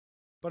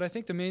But I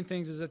think the main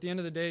things is at the end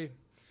of the day,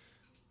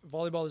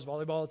 volleyball is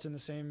volleyball. It's in the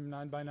same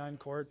 9x9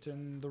 court,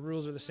 and the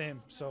rules are the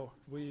same. So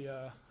we.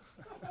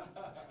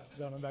 Is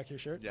that on the back of your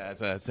shirt? Yeah,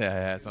 it's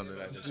on the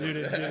back of the shirt.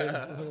 Dude,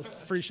 a little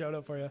free shout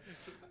out for you.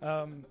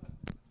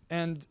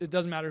 And it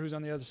doesn't matter who's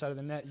on the other side of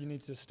the net. You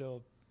need to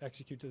still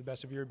execute to the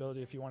best of your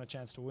ability if you want a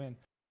chance to win.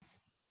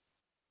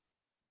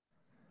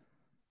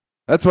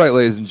 That's right,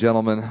 ladies and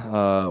gentlemen.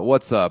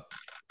 What's up?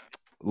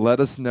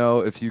 Let us know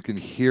if you can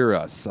hear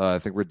us. I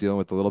think we're dealing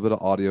with a little bit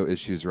of audio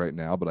issues right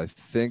now, but I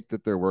think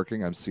that they're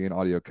working. I'm seeing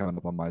audio coming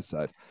up on my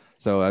side.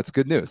 So that's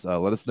good news.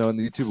 Let us know in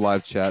the YouTube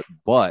live chat.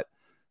 But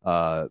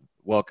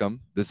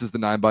welcome. This is the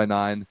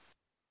 9x9,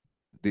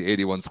 the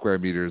 81 square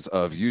meters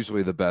of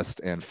usually the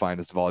best and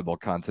finest volleyball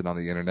content on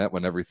the internet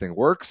when everything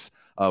works.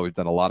 We've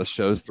done a lot of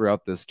shows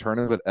throughout this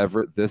tournament.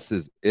 Everett, this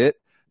is it.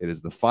 It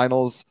is the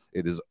finals.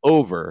 It is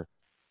over.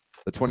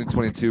 The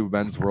 2022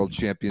 Men's World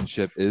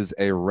Championship is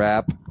a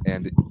wrap,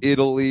 and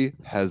Italy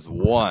has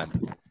won.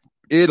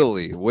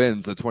 Italy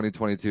wins the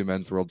 2022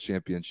 Men's World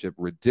Championship.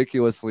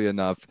 Ridiculously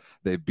enough,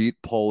 they beat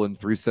Poland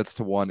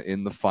 3-1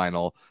 in the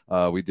final.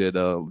 We did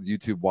a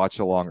YouTube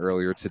watch-along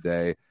earlier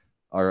today,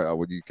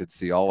 where you could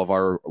see all of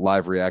our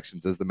live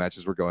reactions as the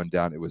matches were going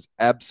down. It was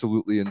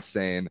absolutely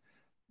insane.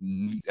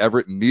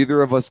 Everett,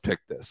 neither of us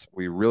picked this.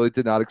 We really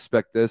did not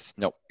expect this.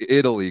 Nope.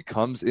 Italy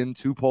comes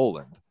into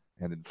Poland,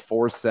 and in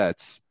 4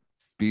 sets,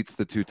 beats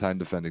the 2-time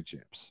defending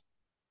champs.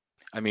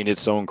 I mean,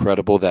 it's so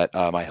incredible that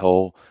my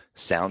whole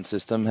sound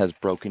system has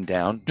broken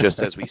down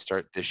just as we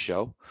start this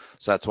show.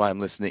 So that's why I'm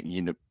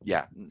listening.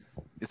 Yeah,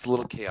 it's a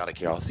little chaotic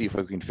here. I'll see if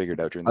we can figure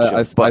it out during the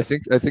show. I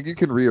think you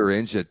can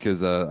rearrange it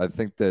because I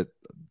think that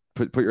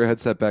put your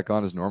headset back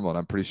on as normal, and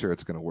I'm pretty sure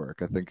it's going to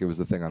work. I think it was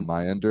a thing on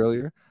my end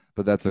earlier.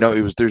 But that's okay. No,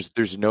 it was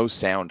there's no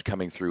sound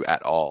coming through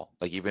at all.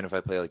 Like even if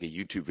I play like a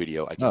YouTube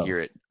video, I can hear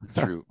it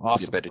through.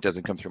 Awesome. But it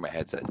doesn't come through my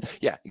headset.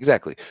 Yeah,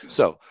 exactly.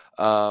 So,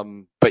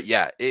 but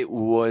yeah, it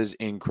was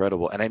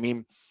incredible. And I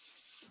mean,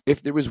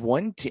 if there was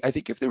one team, I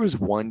think if there was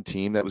one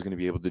team that was going to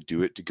be able to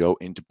do it, to go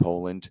into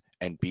Poland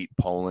and beat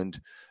Poland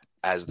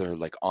as they're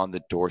like on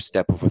the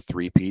doorstep of a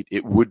three-peat,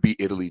 it would be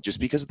Italy, just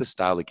because of the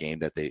style of game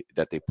that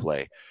they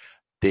play.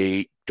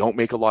 They don't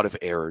make a lot of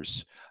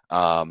errors.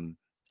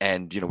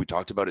 And, we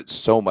talked about it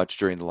so much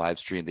during the live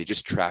stream. They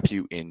just trap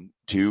you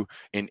into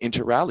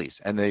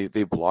rallies, and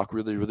they block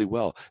really, really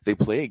well. They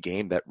play a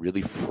game that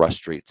really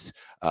frustrates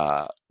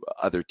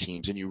other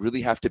teams, and you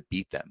really have to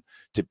beat them.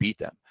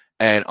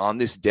 And on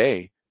this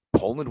day,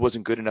 Poland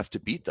wasn't good enough to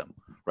beat them,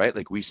 right?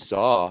 Like we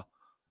saw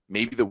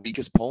maybe the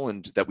weakest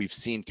Poland that we've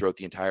seen throughout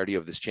the entirety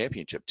of this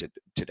championship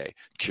today.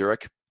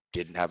 Kurek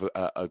didn't have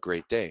a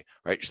great day,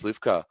 right?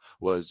 Śliwka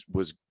was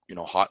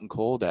hot and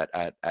cold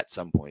at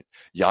some point.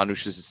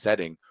 Janusz's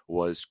setting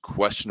was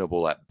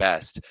questionable at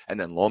best, and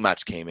then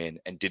Lomac came in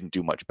and didn't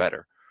do much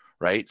better,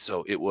 right?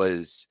 So it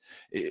was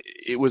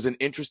an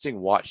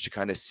interesting watch to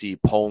kind of see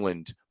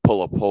Poland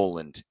pull a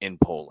Poland in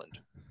Poland.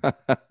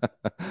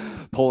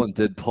 Poland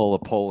did pull a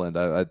Poland.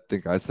 I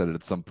think I said it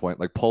at some point.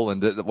 Like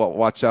Poland,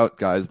 watch out,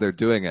 guys! They're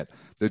doing it.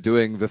 They're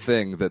doing the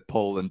thing that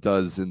Poland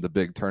does in the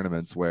big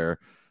tournaments, where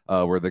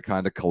they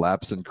kind of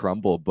collapse and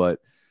crumble, but.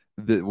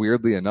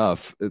 Weirdly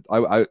enough,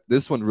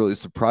 this one really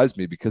surprised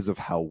me because of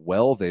how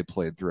well they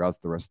played throughout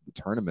the rest of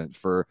the tournament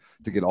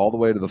to get all the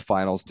way to the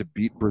finals, to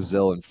beat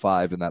Brazil in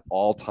 5 in that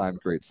all-time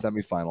great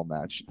semifinal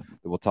match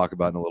that we'll talk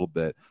about in a little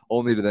bit,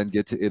 only to then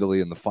get to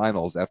Italy in the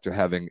finals after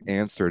having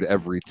answered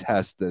every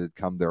test that had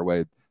come their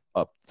way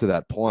up to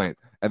that point,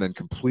 and then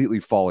completely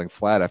falling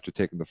flat after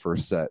taking the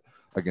first set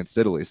against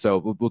Italy.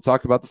 So we'll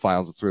talk about the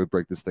finals. Let's really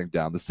break this thing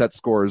down. The set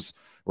scores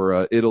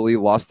were Italy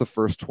lost the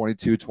first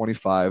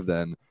 22-25,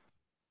 then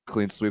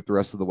clean sweep the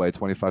rest of the way,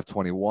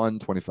 25-21,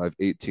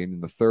 25-18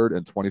 in the third,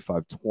 and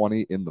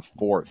 25-20 in the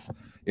fourth.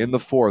 In the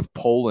fourth,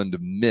 Poland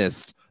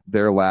missed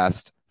their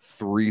last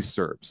 3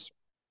 serves.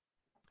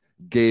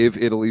 Gave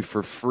Italy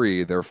for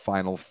free their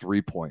final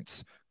 3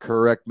 points.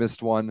 Kurek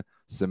missed one,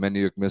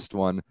 Semeniuk missed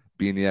one,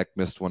 Biniak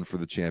missed one for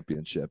the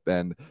championship.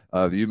 And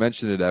you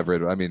mentioned it,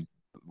 Everett. I mean,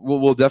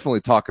 we'll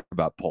definitely talk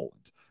about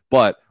Poland,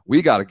 but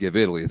we got to give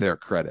Italy their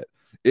credit.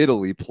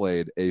 Italy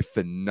played a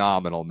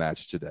phenomenal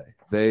match today.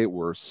 They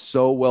were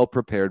so well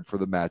prepared for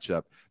the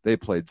matchup. They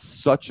played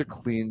such a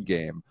clean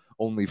game.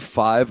 Only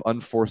 5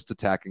 unforced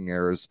attacking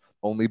errors,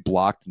 only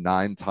blocked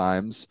 9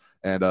 times,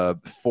 and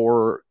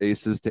 4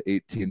 aces to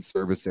 18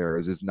 service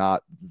errors is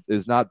not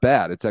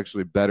bad. It's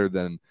actually better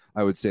than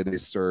I would say they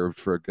served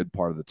for a good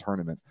part of the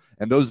tournament.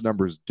 And those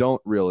numbers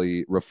don't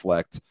really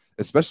reflect,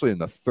 especially in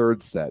the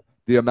third set,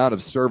 the amount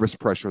of service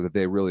pressure that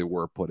they really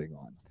were putting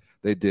on.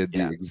 They did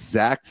the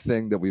exact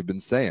thing that we've been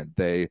saying.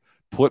 They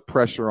put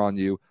pressure on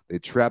you. They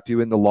trap you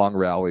into long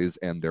rallies,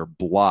 and their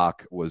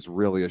block was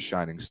really a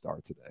shining star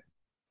today.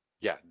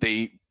 Yeah,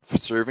 they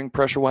serving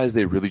pressure-wise,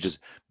 they really just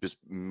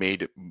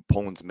made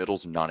Poland's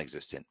middles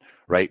non-existent,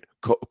 right?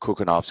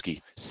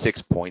 Kokonowski,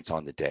 6 points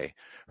on the day,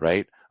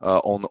 right?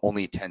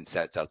 Only 10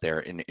 sets out there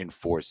in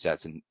 4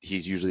 sets, and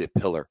he's usually a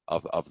pillar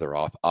of their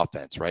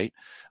offense, right?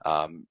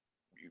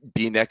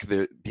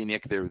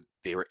 Bieniek,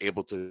 they were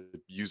able to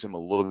use him a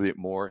little bit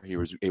more. He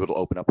was able to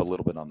open up a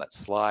little bit on that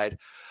slide.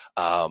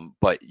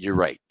 But you're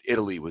right.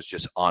 Italy was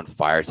just on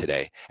fire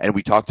today. And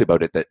we talked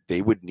about it, that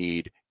they would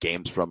need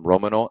games from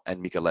Romano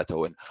and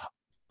Micheletto. And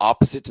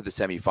opposite to the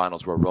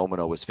semifinals, where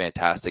Romano was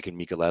fantastic and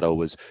Micheletto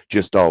was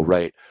just all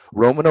right,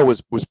 Romano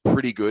was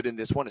pretty good in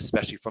this one,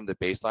 especially from the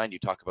baseline. You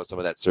talk about some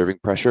of that serving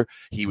pressure.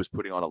 He was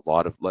putting on a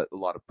lot of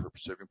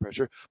serving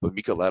pressure. But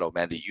Micheletto,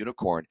 man, the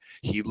unicorn,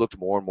 he looked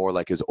more and more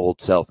like his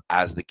old self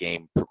as the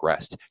game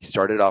progressed. He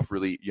started off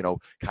really,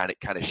 kind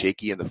of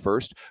shaky in the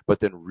first, but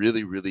then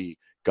really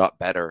got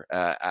better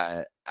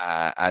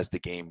as the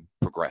game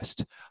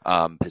progressed.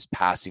 His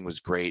passing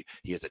was great.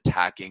 His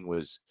attacking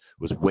was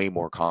way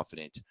more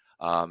confident.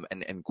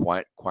 And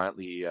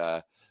quietly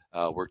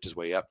worked his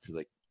way up through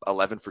like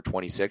 11 for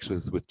 26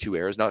 with 2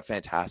 errors. Not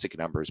fantastic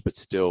numbers, but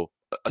still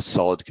a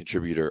solid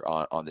contributor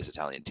on this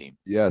Italian team.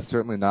 Yeah,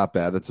 certainly not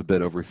bad. That's a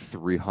bit over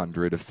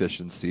 300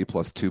 efficiency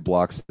plus 2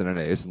 blocks and an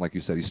ace. And like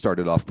you said, he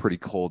started off pretty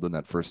cold in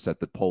that first set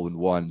that Poland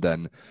won,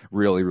 then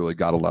really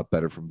got a lot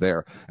better from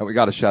there. And we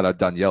got to shout out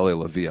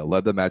Daniele Lavia.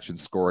 Led the match in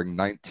scoring,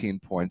 19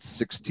 points,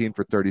 16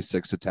 for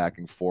 36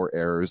 attacking, 4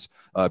 errors.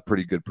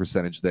 Pretty good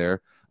percentage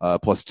there.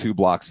 Plus 2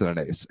 blocks and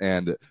an ace.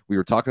 And we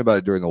were talking about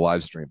it during the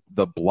live stream.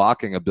 The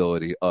blocking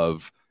ability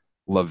of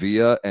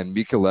Lavia and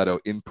Micheletto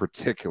in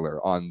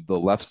particular on the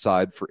left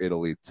side for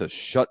Italy to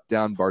shut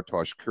down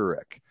Bartosz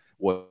Kurek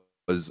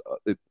was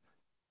it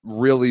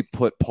really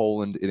put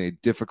Poland in a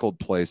difficult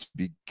place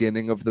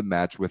beginning of the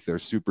match with their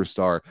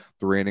superstar,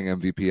 the reigning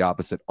MVP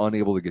opposite,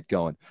 unable to get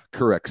going.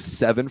 Kurek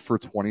 7 for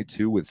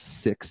 22 with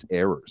 6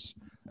 errors.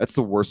 That's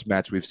the worst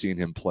match we've seen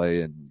him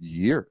play in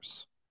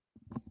years.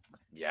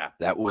 Yeah,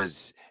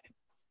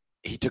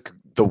 he took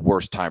the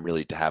worst time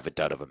really to have a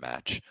dud of a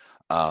match.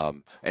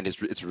 And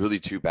it's really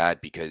too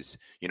bad because,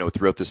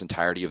 throughout this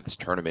entirety of this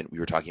tournament, we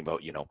were talking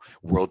about,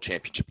 World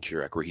Championship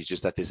Kurek, where he's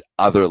just at this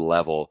other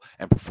level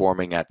and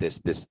performing at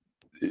this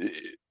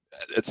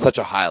at such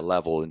a high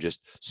level and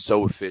just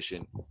so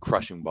efficient,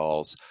 crushing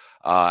balls.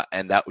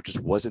 And that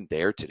just wasn't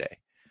there today.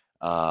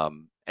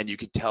 And you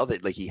could tell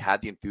that he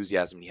had the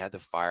enthusiasm, he had the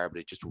fire,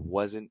 but it just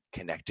wasn't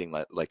connecting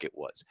like it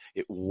was.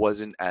 It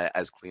wasn't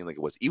as clean like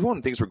it was. Even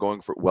when things were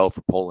going well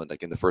for Poland,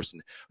 like in the first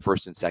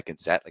and second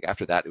set, like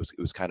after that, it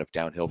was kind of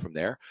downhill from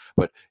there.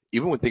 But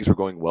even when things were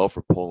going well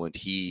for Poland,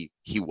 he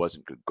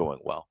wasn't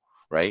going well.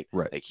 Right.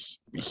 Like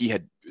he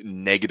had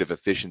negative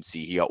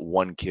efficiency. He got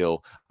 1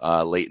 kill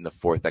late in the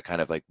fourth that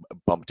kind of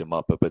bumped him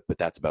up, but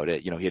that's about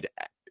it. He had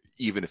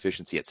even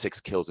efficiency at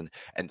 6 kills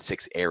and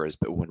 6 errors,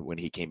 but when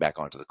he came back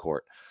onto the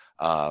court.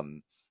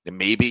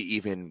 Maybe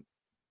even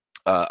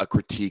a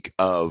critique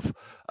of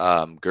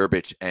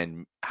Gerbic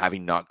and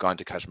having not gone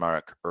to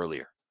Kaczmarek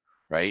earlier,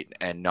 right?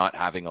 And not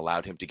having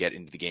allowed him to get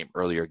into the game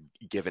earlier,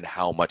 given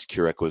how much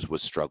Kurek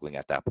was struggling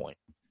at that point.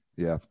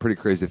 Yeah, pretty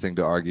crazy thing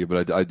to argue,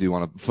 but I do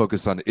want to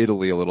focus on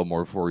Italy a little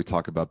more before we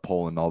talk about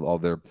Poland, all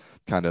their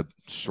kind of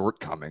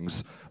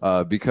shortcomings,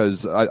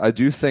 because I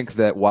do think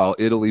that while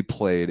Italy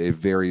played a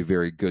very,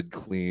 very good,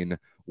 clean,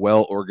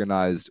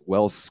 well-organized,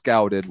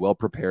 well-scouted,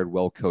 well-prepared,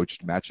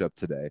 well-coached matchup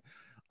today,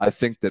 I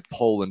think that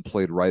Poland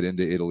played right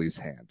into Italy's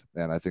hand.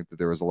 And I think that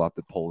there was a lot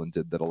that Poland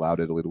did that allowed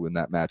Italy to win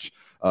that match.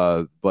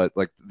 But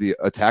the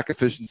attack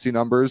efficiency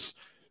numbers,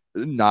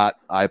 not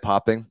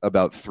eye-popping.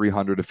 About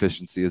 300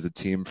 efficiency as a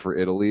team for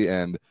Italy,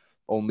 and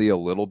only a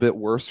little bit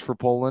worse for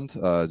Poland.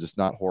 Just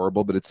not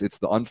horrible, but it's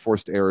the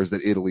unforced errors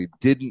that Italy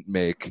didn't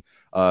make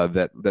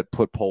that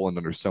put Poland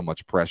under so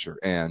much pressure.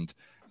 And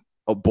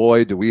oh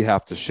boy, do we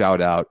have to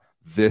shout out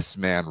this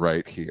man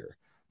right here,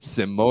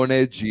 Simone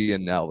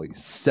Giannelli,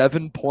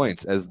 7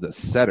 points as the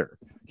setter.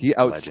 He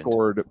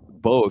outscored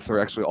both, or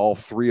actually all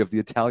 3 of the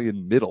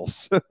Italian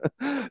middles.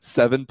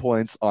 7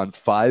 points on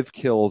 5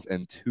 kills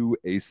and 2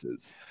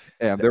 aces.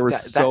 And there were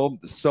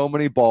so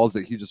many balls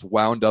that he just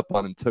wound up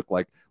on and took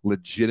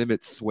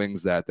legitimate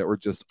swings that were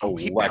just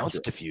electric. He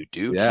bounced a few,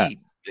 dude. Yeah.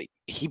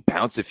 He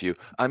bounced a few.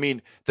 I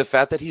mean, the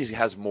fact that he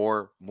has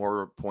more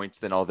points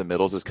than all the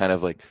middles is kind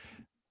of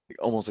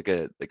almost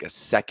like a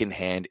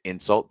secondhand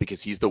insult,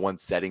 because he's the one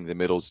setting the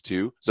middles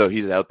too. So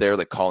he's out there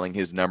calling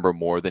his number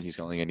more than he's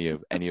calling any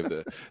of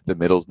the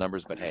middles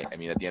numbers. But hey, I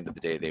mean, at the end of the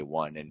day, they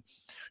won, and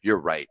you're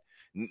right.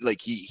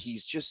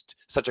 He's just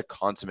such a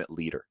consummate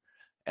leader,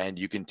 and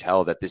you can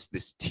tell that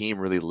this team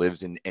really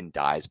lives and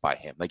dies by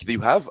him.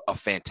 You have a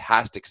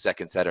fantastic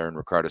second setter in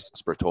Riccardo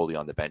Sbertoli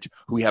on the bench,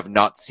 who we have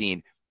not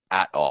seen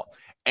at all.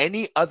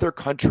 Any other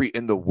country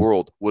in the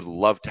world would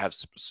love to have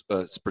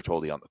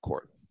Sbertoli on the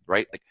court,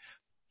 right?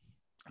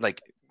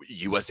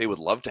 USA would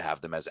love to have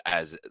them as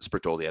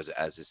Sbertoli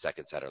as his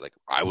second setter.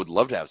 I would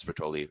love to have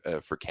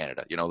Sbertoli for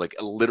Canada.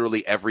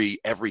 Literally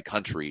every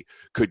country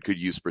could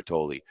use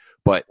Sbertoli,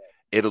 but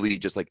Italy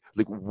just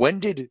when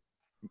did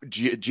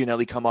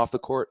Giannelli come off the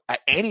court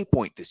at any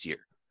point this year?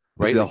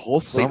 right? The whole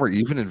summer,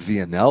 even in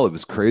VNL, it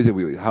was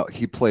crazy. How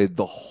he played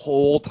the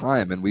whole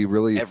time, and we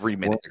really every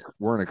minute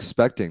weren't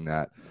expecting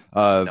that.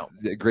 No.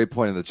 Great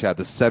point in the chat.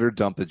 The setter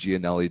dump that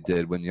Gianelli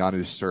did when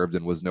Janusz served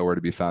and was nowhere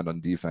to be found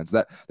on defense.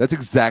 That's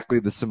exactly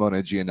the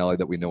Simone Gianelli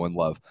that we know and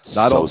love.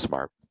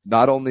 Smart.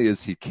 Not only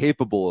is he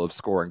capable of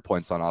scoring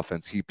points on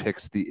offense, he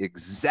picks the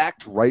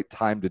exact right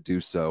time to do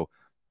so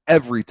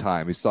every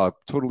time. He saw a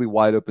totally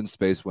wide open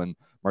space when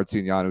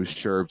Martin Janusz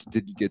served,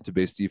 didn't get to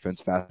base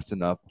defense fast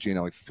enough.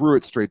 Gianelli threw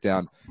it straight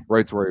down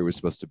right to where he was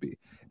supposed to be.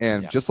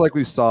 And just like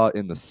we saw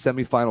in the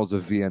semifinals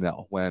of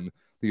VNL when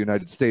the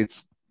United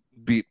States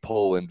beat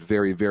Poland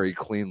very, very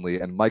cleanly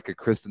and Micah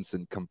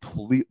Christensen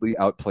completely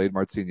outplayed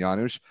Martin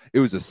Janusz, it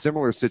was a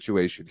similar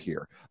situation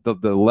here. The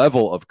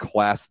level of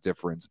class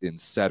difference in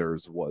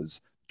setters was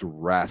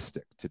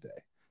drastic today.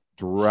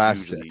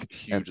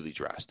 Hugely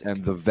drastic.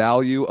 And the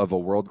value of a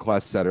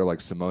world-class setter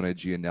like Simone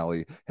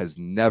Gianelli has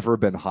never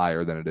been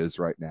higher than it is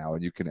right now.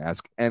 And you can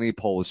ask any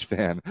Polish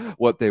fan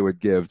what they would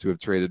give to have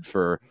traded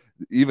for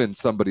even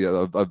somebody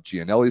of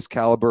Gianelli's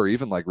caliber,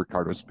 even like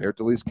Riccardo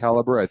Spertoli's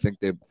caliber. I think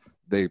they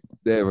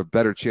have a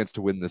better chance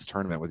to win this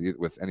tournament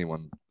with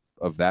anyone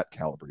of that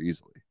caliber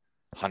easily.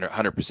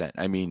 100%.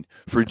 I mean,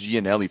 for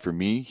Gianelli, for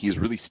me, he's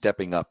really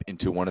stepping up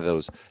into one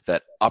of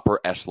that upper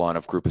echelon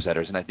of group of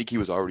setters. And I think he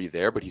was already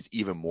there, but he's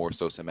even more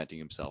so cementing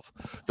himself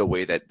the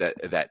way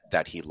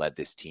that he led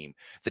this team.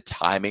 The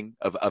timing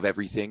of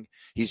everything,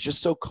 he's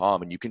just so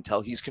calm, and you can tell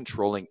he's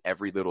controlling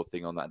every little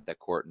thing on that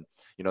court. And,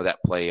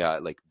 that play,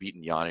 like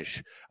beating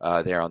Janusz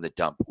there on the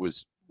dump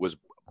was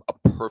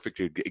a perfect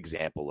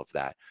example of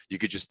that. You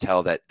could just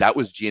tell that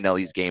was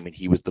Gianelli's game, and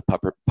he was the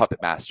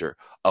puppet master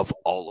of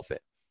all of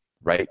it,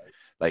 right?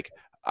 Like,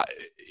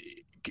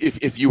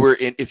 if you were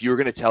going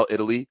to tell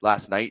Italy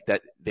last night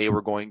that they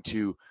were going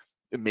to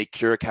make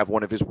Keurig have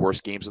one of his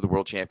worst games of the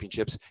World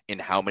Championships in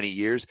how many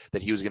years,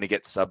 that he was going to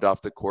get subbed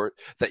off the court,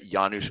 that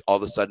Janusz all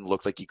of a sudden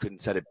looked like he couldn't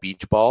set a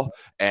beach ball,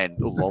 and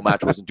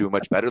Lomac wasn't doing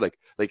much better, like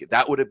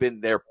that would have been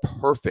their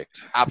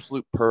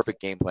absolute perfect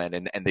game plan,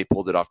 and they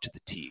pulled it off to the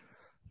T.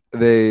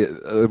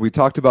 We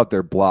talked about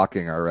their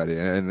blocking already,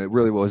 and it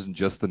really wasn't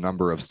just the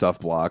number of stuff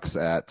blocks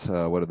at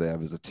what do they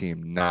have as a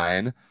team?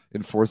 9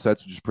 in 4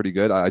 sets, which is pretty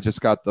good. I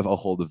just got a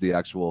hold of the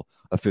actual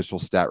official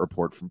stat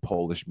report from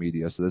Polish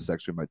media, so this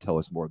actually might tell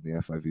us more than the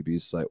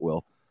FIVB's site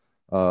will.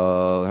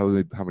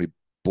 How many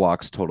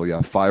blocks total?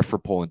 Yeah, 5 for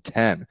Poland,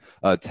 10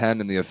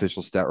 in the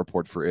official stat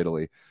report for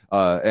Italy.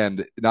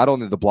 And not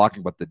only the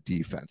blocking, but the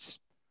defense.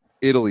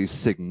 Italy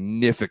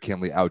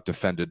significantly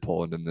out-defended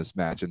Poland in this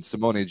match, and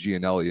Simone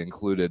Gianelli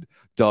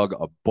dug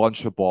a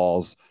bunch of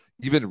balls.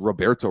 Even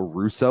Roberto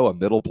Russo, a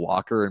middle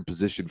blocker in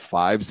position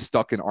 5,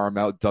 stuck an arm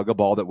out, dug a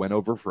ball that went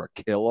over for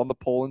a kill on the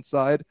Poland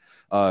side.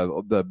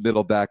 The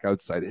middle back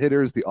outside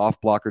hitters, the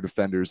off-blocker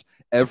defenders,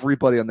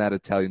 everybody on that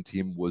Italian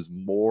team was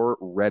more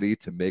ready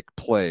to make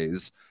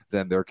plays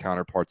than their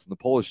counterparts on the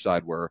Polish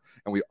side were.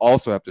 And we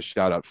also have to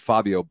shout out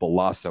Fabio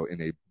Balasso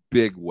in a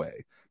big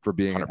way for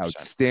being 100%. An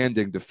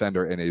outstanding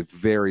defender and a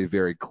very,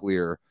 very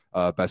clear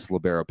best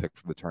libero pick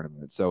for the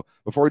tournament. So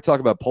before we talk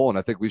about Poland,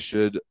 I think we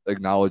should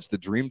acknowledge the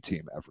dream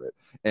team, Everett,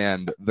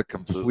 and the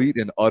complete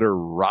and utter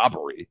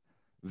robbery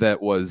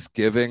that was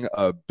giving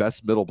a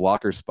best middle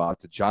blocker spot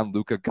to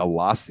Gianluca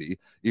Galassi,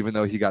 even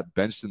though he got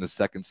benched in the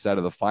second set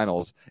of the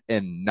finals,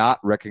 and not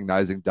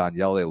recognizing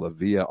Daniele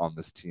Lavia on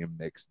this team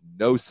makes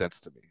no sense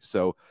to me.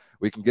 So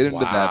we can get into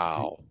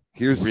that.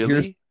 Here's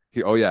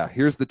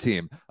the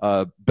team.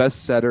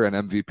 Best setter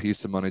and MVP,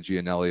 Simone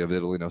Gianelli of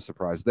Italy, no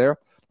surprise there.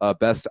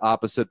 Best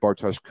opposite,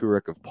 Bartosz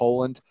Kurek of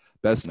Poland.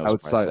 Best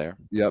outside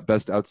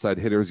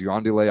hitters,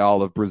 Yondi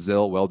Leal of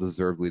Brazil,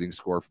 well-deserved leading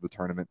scorer for the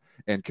tournament,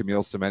 and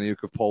Kamil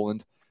Semeniuk of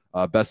Poland.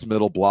 Best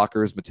middle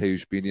blockers,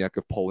 Mateusz Biniak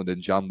of Poland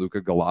and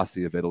Gianluca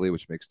Galassi of Italy,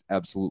 which makes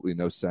absolutely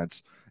no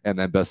sense. And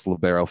then best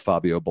libero,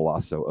 Fabio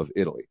Balasso of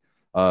Italy.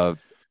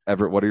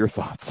 Everett, what are your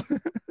thoughts?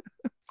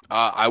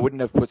 I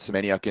wouldn't have put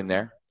Semeniuk in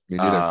there. Me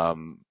neither.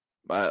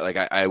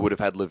 I would have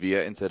had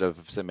Lavia instead of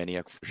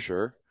Semeniuk for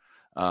sure.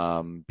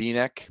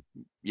 Binek,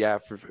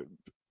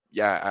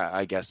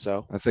 I guess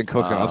so. I think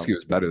Kokonowski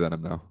was better than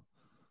him though.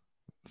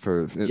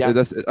 I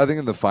think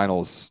in the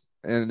finals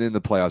and in the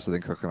playoffs, I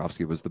think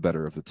Kokonowski was the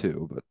better of the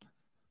two. But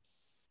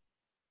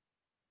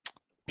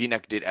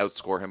Binek did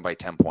outscore him by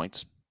 10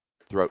 points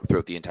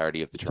throughout the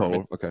entirety of the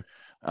tournament. Okay.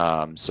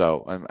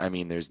 So I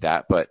mean, there's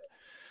that, but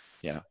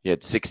he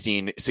had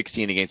 16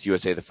 against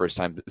USA the first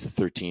time,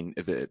 13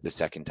 the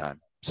second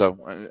time. So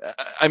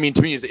I mean,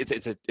 to me,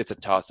 it's a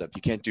toss up.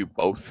 You can't do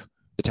both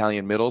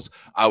Italian middles.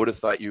 I would have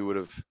thought you would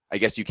have. I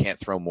guess you can't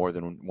throw more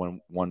than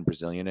one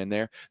Brazilian in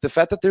there. The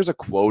fact that there's a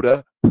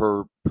quota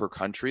per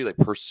country, like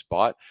per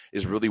spot,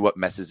 is really what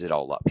messes it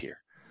all up here,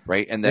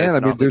 right? And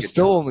then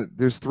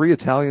there's 3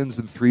 Italians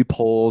and 3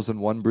 Poles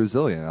and 1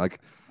 Brazilian. Like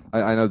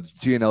I know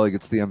Gianelli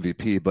gets the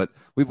MVP, but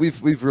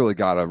we've really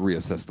got to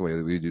reassess the way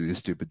that we do these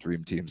stupid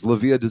dream teams.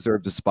 Lavia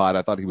deserved a spot.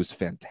 I thought he was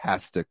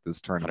fantastic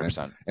this tournament,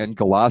 100%. And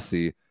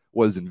Galassi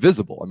was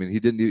invisible. I mean,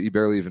 he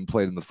barely even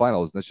played in the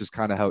finals. And that's just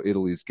kind of how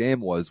Italy's game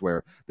was,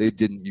 where they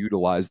didn't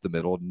utilize the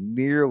middle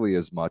nearly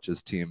as much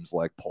as teams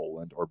like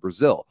Poland or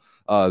Brazil.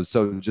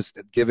 So just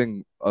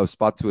giving a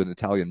spot to an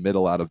Italian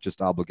middle out of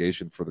just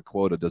obligation for the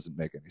quota doesn't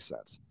make any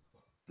sense.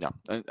 No,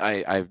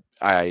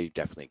 I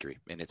definitely agree,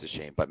 and it's a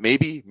shame. But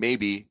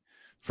maybe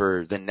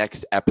for the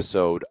next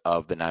episode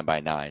of the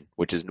 9x9,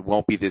 which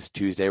won't be this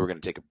Tuesday, we're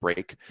going to take a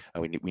break.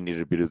 We need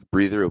a bit of a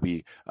breather. It'll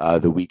be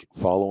the week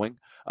following.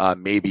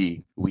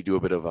 Maybe we do a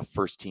bit of a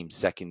first team,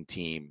 second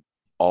team,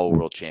 all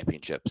world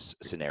championships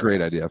scenario.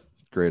 Great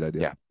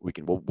idea. Yeah, we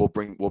can. We'll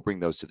bring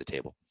those to the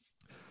table.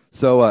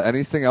 So,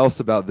 anything else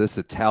about this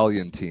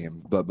Italian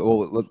team? But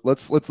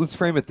let's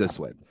frame it this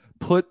way.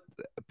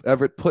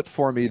 Everett, put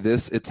for me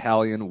this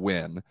Italian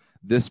win,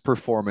 this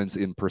performance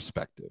in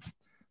perspective.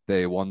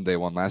 They won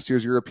last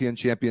year's European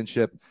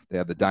Championship. They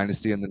had the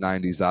dynasty in the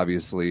 90s,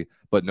 obviously,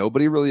 but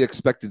nobody really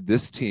expected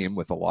this team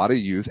with a lot of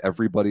youth,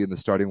 everybody in the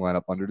starting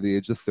lineup under the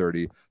age of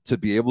 30, to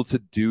be able to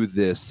do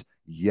this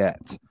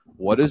yet.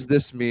 What does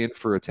this mean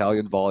for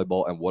Italian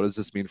volleyball, and what does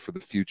this mean for the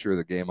future of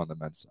the game on the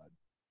men's side?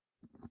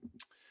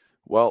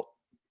 Well,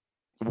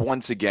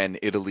 once again,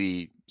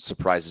 Italy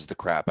surprises the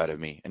crap out of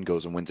me and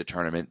goes and wins a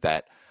tournament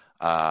that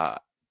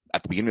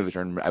at the beginning of the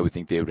tournament, I would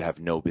think they would have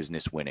no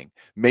business winning.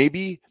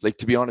 Maybe,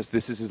 to be honest,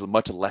 this is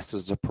much less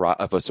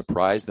of a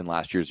surprise than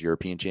last year's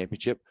European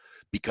Championship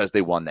because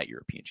they won that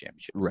European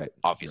Championship. Right.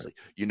 Obviously.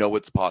 Right. You know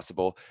it's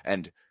possible.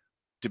 And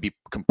to be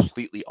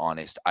completely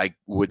honest, I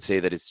would say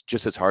that it's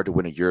just as hard to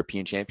win a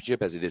European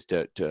Championship as it is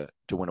to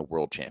win a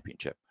World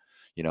Championship.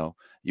 You know,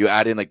 you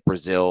add in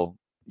Brazil,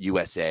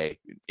 USA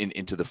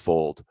into the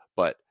fold,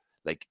 but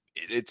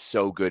it's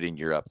so good in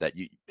Europe that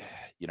you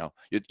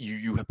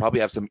probably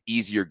have some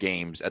easier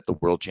games at the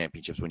World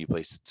Championships when you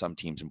play some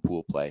teams in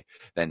pool play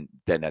than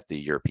at the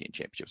European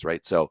Championships,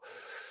 right? So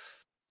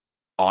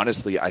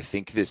honestly, I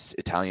think this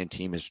Italian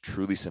team is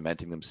truly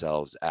cementing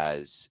themselves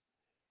as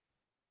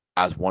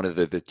one of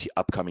the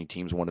upcoming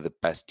teams, one of the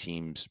best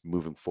teams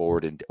moving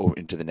forward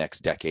into the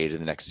next decade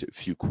and the next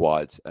few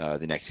quads,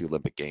 the next few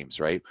Olympic Games,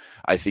 right?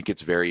 I think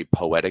it's very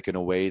poetic in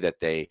a way that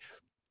they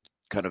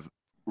kind of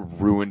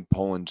ruined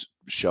Poland's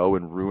show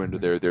and ruined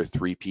their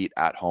three-peat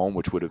at home,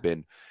 which would have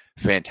been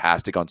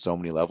fantastic on so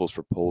many levels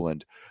for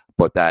Poland.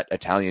 But that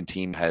Italian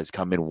team has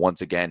come in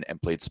once again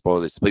and played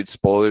spoilers. Played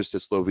spoilers to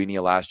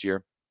Slovenia last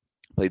year,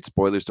 played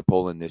spoilers to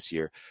Poland this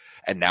year,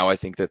 and now I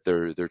think that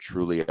they're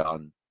truly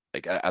on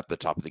at the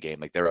top of the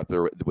game. They're up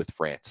there with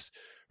France,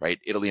 right?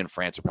 Italy and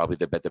France are probably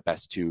the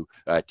best two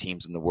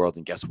teams in the world,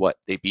 and guess what?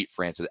 They beat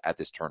France at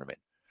this tournament,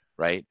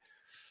 right?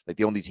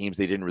 The only teams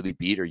they didn't really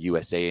beat are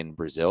USA and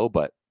Brazil,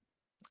 but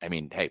I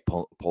mean, hey,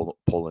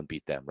 Poland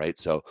beat them, right?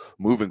 So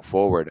moving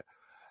forward,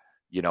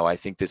 I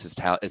think this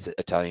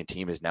Italian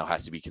team now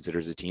has to be considered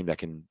as a team that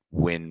can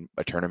win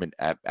a tournament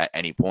at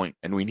any point,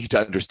 and we need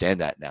to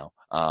understand that now.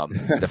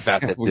 The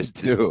fact that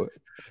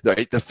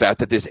the fact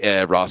that this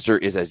roster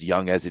is as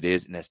young as it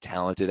is and as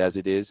talented as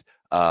it is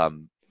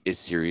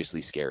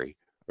seriously scary,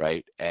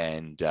 right?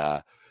 And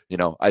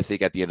I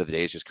think at the end of the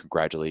day, it's just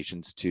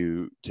congratulations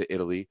to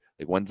Italy.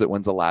 When's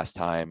the last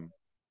time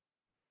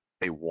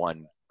they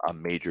won a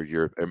major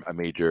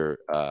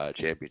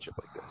championship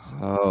like this?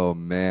 Oh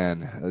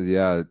man,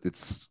 yeah,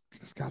 it's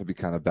got to be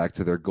kind of back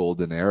to their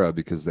golden era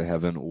because they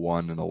haven't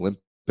won an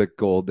Olympic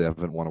gold, they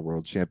haven't won a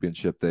world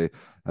championship, they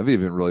haven't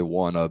even really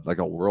won a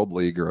world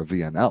league or a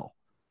VNL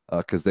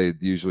because they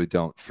usually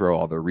don't throw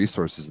all their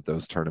resources at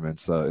those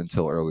tournaments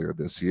until earlier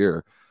this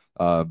year.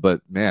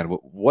 But man,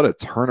 what a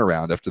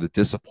turnaround after the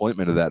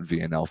disappointment of that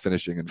VNL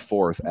finishing in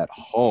 4th at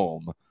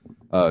home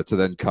to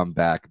then come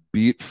back,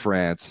 beat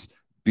France,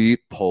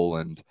 beat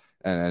Poland,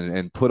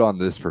 and put on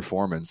this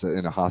performance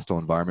in a hostile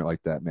environment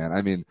like that, man.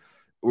 I mean,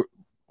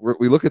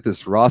 we look at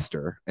this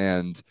roster,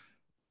 and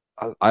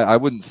I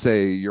wouldn't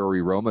say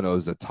Yuri Romano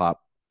is a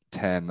top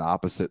 10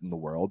 opposite in the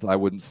world. I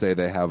wouldn't say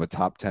they have a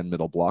top 10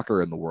 middle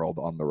blocker in the world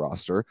on the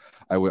roster.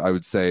 I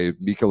would say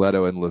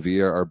Micheletto and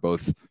Lavia are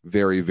both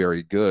very,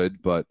 very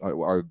good, but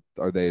are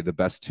they the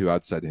best two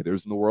outside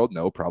hitters in the world?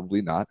 No,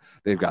 probably not.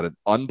 They've got an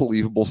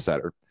unbelievable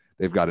setter.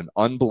 They've got an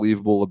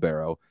unbelievable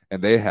libero,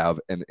 and they have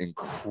an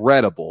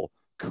incredible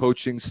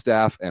coaching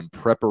staff and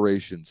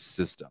preparation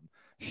system.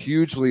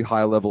 Hugely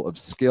high level of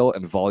skill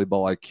and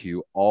volleyball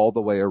IQ all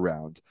the way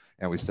around.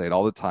 And we say it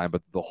all the time,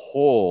 but the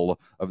whole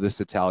of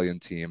this Italian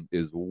team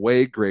is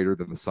way greater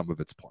than the sum of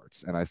its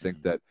parts. And I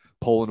think that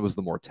Poland was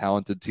the more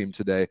talented team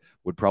today,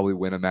 would probably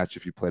win a match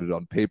if you played it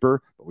on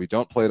paper, but we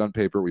don't play it on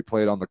paper. We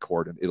play it on the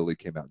court, and Italy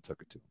came out and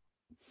took it to them.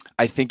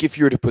 I think if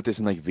you were to put this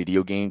in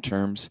video game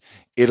terms,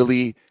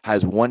 Italy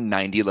has one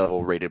 90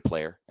 level rated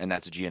player, and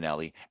that's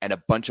Gianelli, and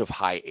a bunch of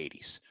high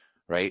 80s,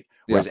 right?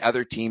 Whereas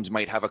other teams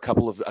might have a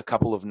couple of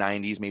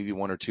 90s, maybe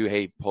one or two.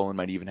 Hey, Poland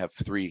might even have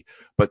 3,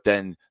 but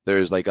then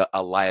there's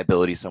a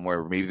liability somewhere,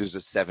 or maybe there's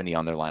a 70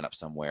 on their lineup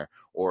somewhere,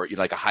 or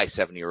a high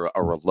 70 or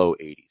a low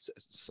 80s,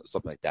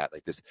 something like that.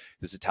 This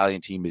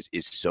Italian team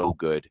is so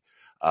good,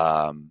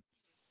 and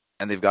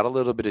they've got a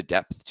little bit of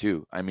depth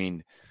too. I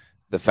mean,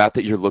 the fact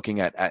that you're looking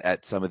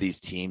at some of these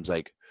teams,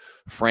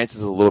 France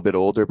is a little bit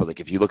older, but like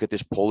if you look at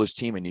this Polish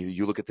team and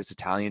you look at this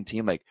Italian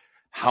team, like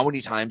how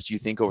many times do you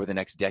think over the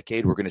next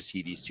decade we're going to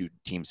see these two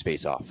teams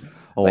face off?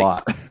 A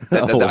lot.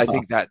 I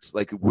think that's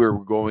like we're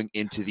going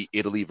into the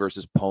Italy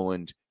versus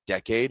Poland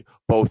decade,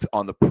 both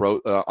on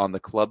the on the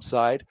club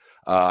side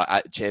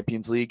at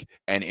Champions League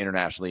and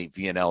internationally,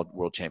 VNL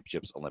World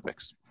Championships,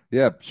 Olympics.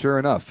 Yeah, sure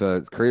enough.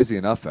 Crazy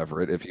enough,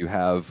 Everett, if you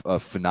have a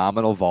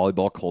phenomenal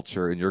volleyball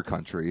culture in your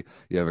country,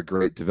 you have a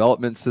great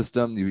development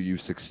system, you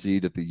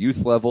succeed at the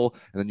youth level,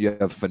 and then you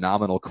have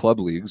phenomenal club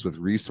leagues with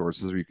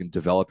resources where you can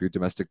develop your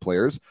domestic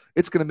players,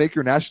 it's going to make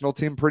your national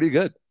team pretty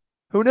good.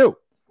 Who knew?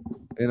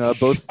 In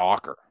both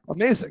Shocker.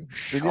 Amazing.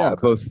 Shocker. Yeah,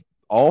 both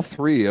all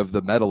three of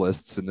the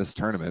medalists in this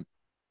tournament,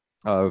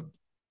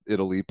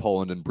 Italy,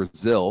 Poland, and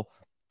Brazil,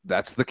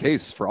 that's the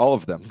case for all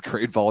of them.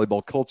 Great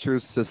volleyball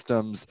cultures,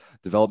 systems,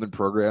 development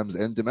programs,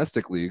 and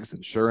domestic leagues.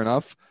 And sure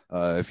enough,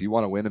 if you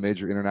want to win a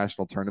major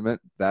international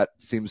tournament, that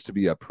seems to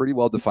be a pretty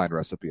well-defined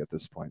recipe at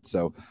this point.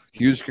 So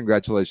huge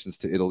congratulations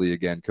to Italy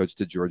again. Coach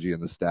DeGiorgi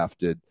and the staff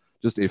did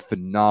just a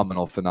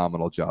phenomenal,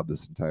 phenomenal job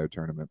this entire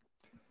tournament.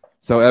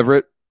 So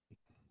Everett,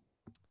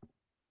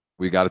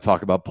 we got to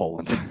talk about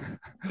Poland.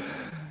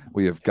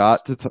 We've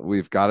got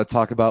to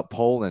talk about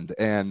Poland,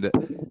 and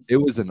it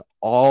was an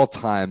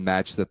all-time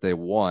match that they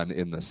won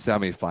in the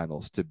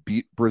semifinals to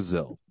beat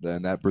Brazil.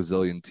 And that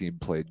Brazilian team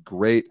played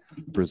great.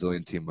 The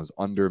Brazilian team was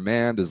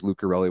undermanned as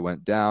Lucarelli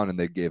went down, and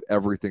they gave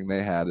everything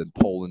they had, and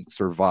Poland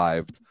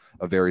survived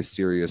a very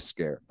serious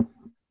scare.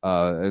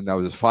 And that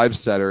was a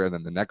 5-setter, and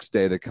then the next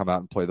day they come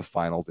out and play the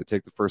finals. They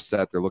take the first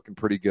set. They're looking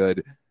pretty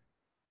good.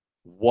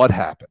 What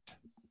happened?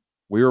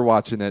 We were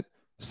watching it.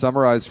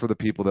 Summarize for the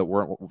people that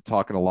weren't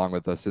talking along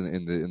with us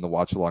in the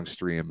watch along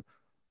stream.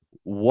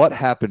 What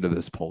happened to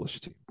this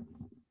Polish team?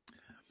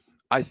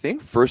 I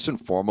think first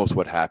and foremost,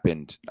 what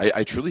happened,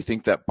 I truly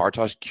think that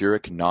Bartosz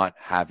Kurek not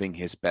having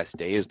his best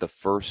day is the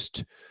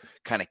first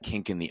kind of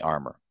kink in the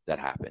armor that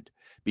happened,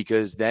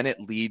 because then it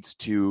leads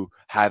to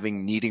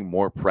needing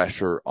more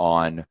pressure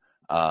on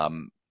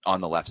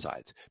the left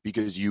sides,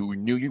 because you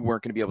knew you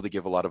weren't going to be able to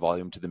give a lot of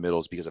volume to the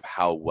middles because of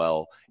how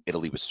well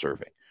Italy was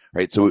serving.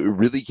 Right. So it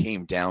really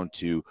came down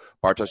to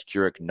Bartosz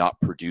Kurek not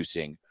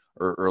producing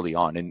early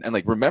on. And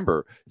like,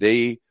 remember,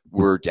 they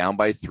were down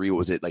by 3. What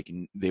was it? Like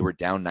they were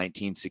down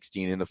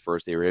 19-16 in the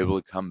first. They were able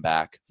to come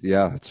back.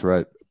 Yeah, that's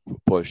right.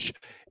 Push.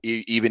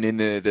 Even in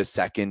the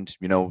second,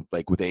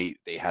 like they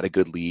had a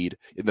good lead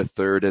in the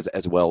third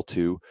as well,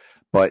 too.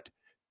 But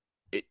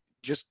it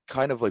just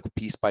kind of like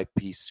piece by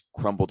piece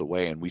crumbled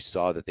away. And we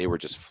saw that they were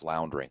just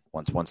floundering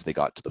once they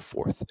got to the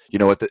fourth.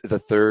 At the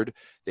third,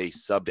 they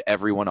subbed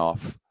everyone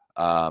off.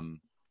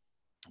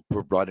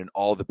 Brought in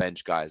all the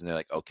bench guys, and they're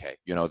like, okay,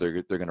 they're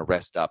going to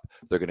rest up.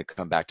 They're going to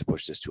come back to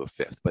push this to a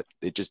fifth, but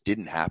it just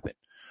didn't happen,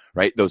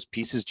 right? Those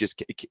pieces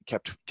just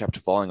kept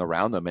falling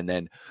around them. And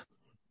then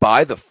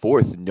by the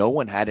fourth, no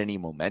one had any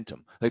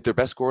momentum. Like their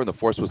best scorer in the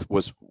fourth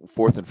was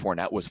fourth and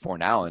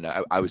Fornal. And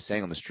I was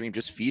saying on the stream,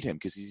 just feed him,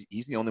 because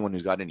he's the only one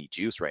who's got any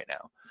juice right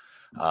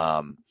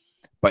now.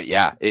 But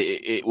yeah,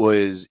 it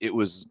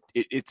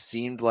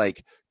seemed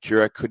like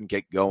Kurek couldn't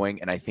get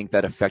going. And I think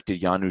that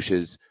affected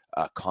Janusz's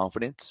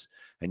confidence,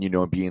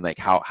 and being like,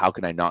 how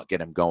can I not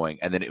get him going?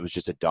 And then it was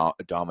just a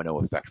domino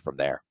effect from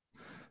there.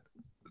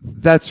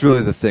 That's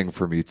really the thing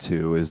for me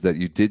too, is that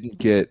you didn't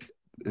get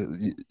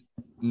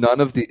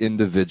none of the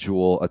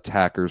individual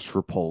attackers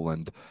for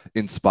Poland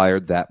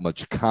inspired that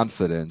much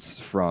confidence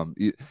from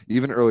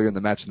even earlier in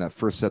the match in that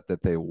first set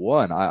that they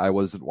won. I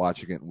wasn't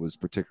watching it and was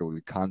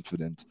particularly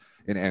confident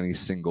in any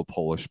single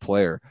Polish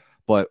player.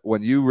 But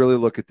when you really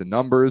look at the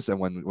numbers and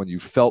when you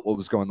felt what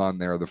was going on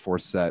there, the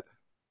fourth set,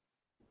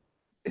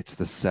 it's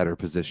the setter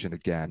position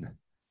again.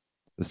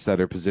 The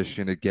setter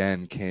position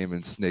again came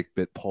and snake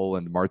bit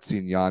Poland.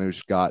 Marcin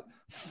Janusz got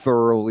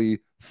thoroughly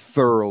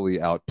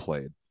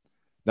outplayed.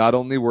 Not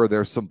only were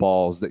there some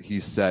balls that he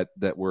set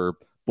that were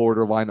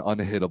borderline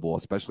unhittable,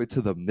 especially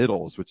to the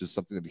middles, which is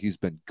something that he's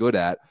been good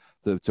at,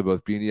 to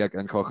both Biniak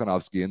and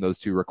Kochanowski, and those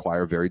two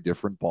require very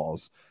different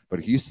balls. But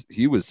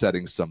he was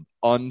setting some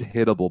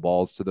unhittable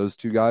balls to those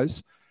two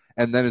guys.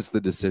 And then it's the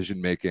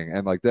decision making,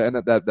 and like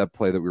that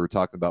play that we were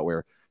talking about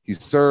where he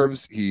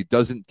serves, he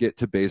doesn't get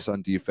to base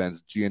on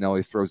defense.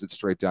 Gianelli throws it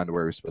straight down to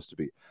where he's supposed to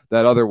be.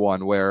 That other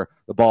one where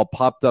the ball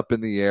popped up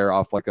in the air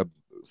off like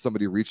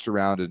somebody reached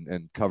around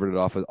and covered it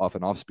off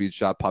an off-speed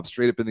shot, popped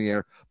straight up in the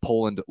air.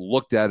 Poland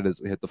looked at it as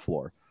it hit the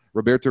floor.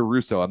 Roberto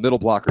Russo, a middle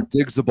blocker,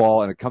 digs the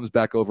ball, and it comes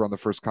back over on the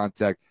first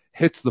contact,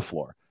 hits the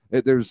floor.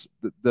 There's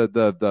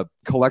the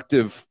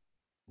collective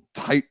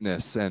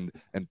tightness and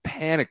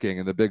panicking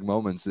in the big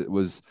moments.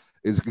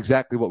 Is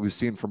exactly what we've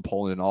seen from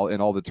Poland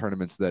in all the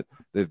tournaments that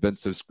they've been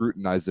so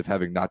scrutinized of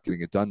having not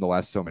getting it done the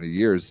last so many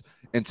years.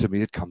 And to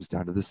me, it comes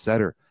down to the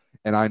setter.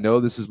 And I know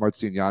this is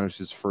Marcin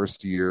Janusz's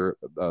first year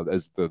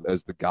as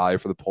the guy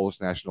for the Polish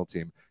national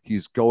team.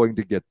 He's going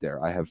to get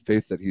there. I have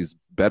faith that he's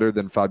better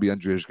than Fabian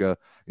Drzyzga.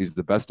 He's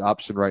the best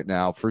option right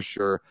now, for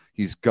sure.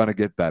 He's going to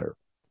get better.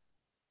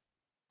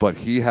 But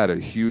he had a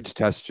huge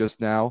test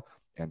just now,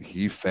 and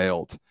he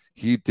failed.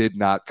 he did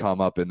not come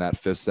up in that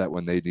fifth set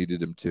when they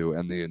needed him to,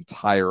 and the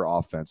entire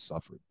offense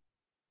suffered.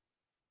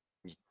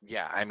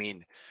 Yeah, I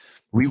mean,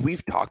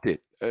 we've talked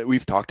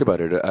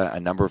about it a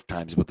number of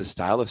times about the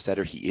style of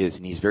setter he is,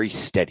 and he's very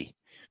steady.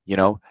 You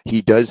know,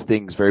 he does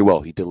things very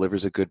well. He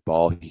delivers a good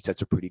ball. He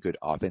sets a pretty good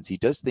offense. He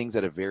does things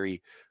at a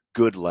very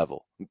good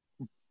level.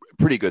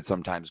 Pretty good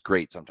sometimes,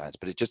 great sometimes,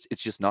 but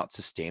it's just not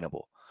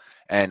sustainable.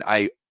 And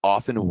I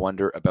often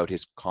wonder about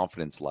his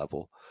confidence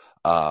level.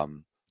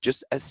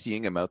 Just as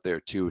seeing him out there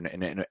too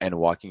and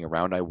walking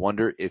around, I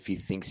wonder if he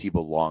thinks he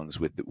belongs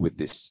with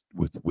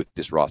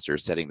this roster,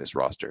 setting this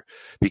roster,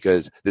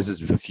 because this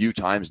is a few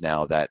times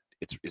now that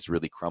it's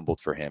really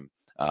crumbled for him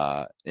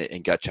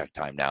in gut check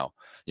time now.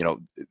 You know,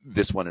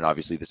 this one and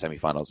obviously the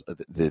semifinals,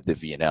 the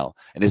VNL.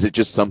 And is it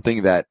just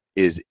something that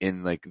is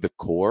in like the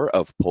core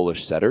of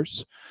Polish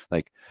setters?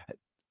 Like,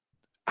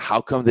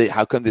 how come this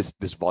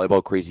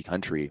volleyball crazy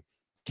country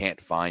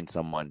can't find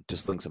someone to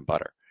sling some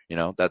butter? You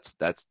know, that's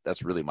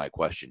really my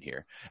question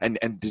here, and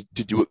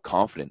to do it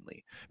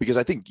confidently, because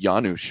I think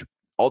Janusz,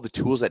 all the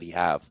tools that he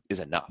have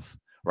is enough,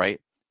 right?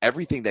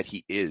 Everything that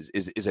he is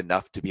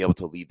enough to be able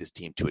to lead this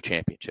team to a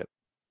championship.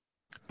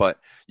 But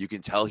you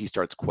can tell he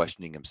starts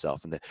questioning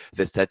himself, and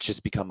the sets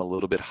just become a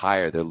little bit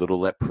higher. They're a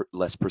little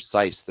less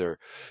precise. They're,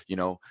 you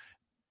know,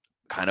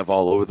 kind of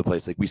all over the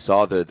place. Like we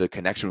saw the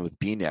connection with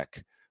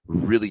Binek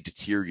really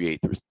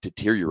deteriorate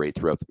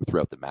throughout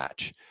the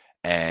match,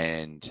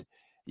 and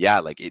yeah,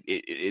 like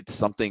it's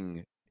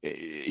something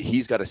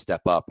he's got to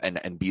step up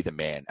and be the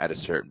man at a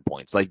certain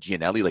point. It's like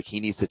Gianelli, like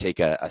he needs to take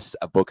a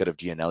book out of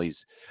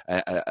Gianelli's,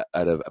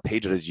 a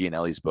page out of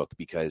Gianelli's book,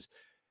 because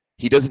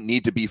he doesn't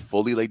need to be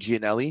fully like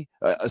Gianelli,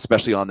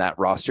 especially on that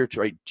roster.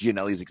 Right,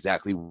 Gianelli is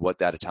exactly what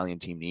that Italian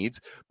team needs,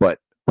 but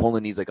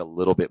Poland needs like a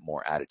little bit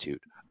more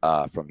attitude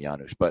from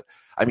Janusz. But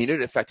I mean,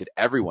 it affected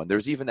everyone.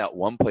 There's even that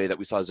one play that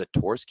we saw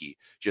Zatorsky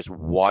just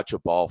watch a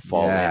ball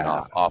fall in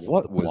off of the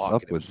block. What was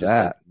up with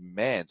that? Like,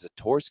 man,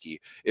 Zatorsky,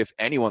 if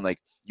anyone, like,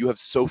 you have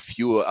so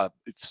few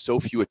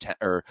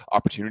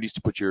opportunities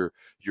to put your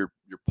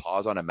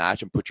paws on a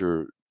match and put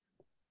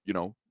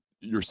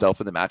yourself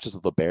in the match as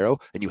a libero,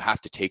 and you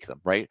have to take them,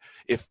 right?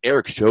 If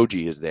Eric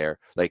Shoji is there,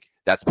 like,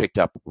 that's picked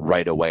up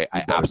right away.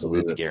 I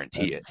absolutely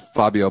guarantee it.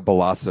 Fabio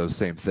Balasso,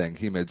 same thing.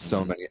 He made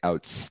so many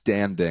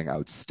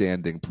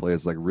outstanding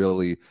plays, like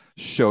really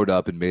showed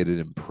up and made an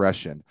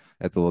impression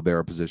at the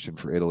libero position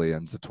for Italy,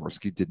 and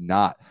Zatorsky did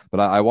not.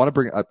 But I want to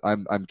bring up,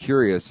 I'm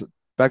curious,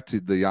 back to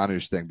the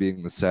Janusz thing,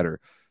 being the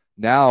setter.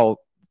 Now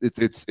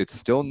it's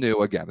still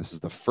new. Again, this is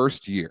the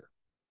first year.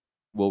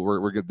 Well,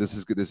 we're good. This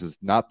is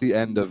not the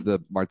end of the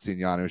Marcin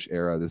Janusz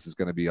era. This is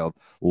going to be a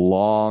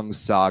long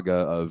saga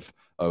of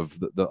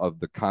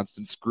the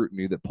constant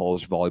scrutiny that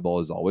Polish volleyball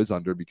is always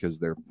under, because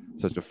they're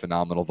such a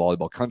phenomenal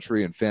volleyball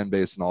country and fan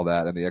base and all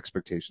that, and the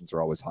expectations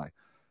are always high.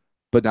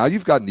 But now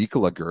you've got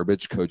Nikola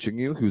Grbic coaching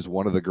you, who's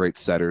one of the great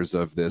setters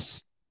of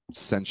this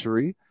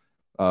century.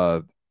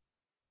 I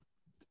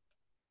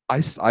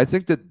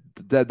think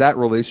that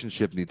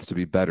relationship needs to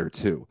be better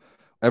too.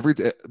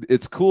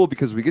 It's cool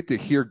because we get to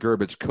hear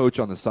Grbic coach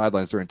on the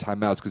sidelines during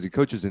timeouts, because he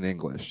coaches in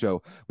English,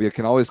 so we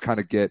can always kind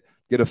of get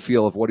a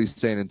feel of what he's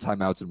saying in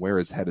timeouts and where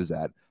his head is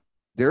at.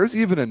 There's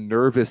even a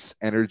nervous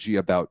energy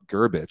about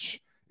Grbic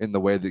in the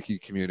way that he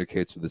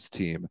communicates with his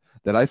team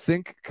that I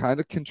think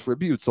kind of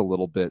contributes a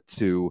little bit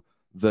to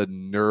the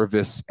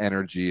nervous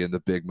energy in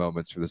the big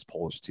moments for this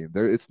Polish team.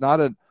 It's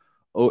not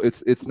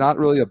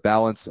really a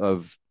balance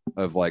of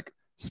like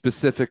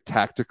specific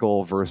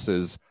tactical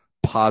versus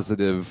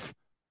positive.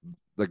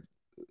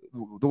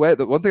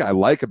 The one thing I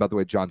like about the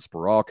way John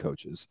Spiral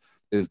coaches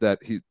is that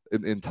he,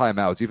 in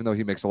timeouts, even though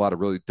he makes a lot of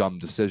really dumb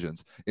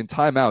decisions, in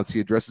timeouts, he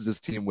addresses his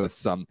team with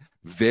some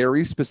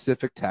very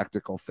specific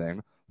tactical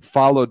thing,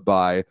 followed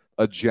by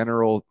a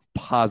general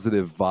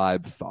positive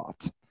vibe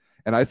thought.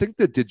 And I think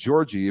that Di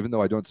Giorgi, even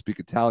though I don't speak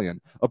Italian,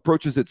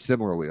 approaches it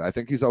similarly. I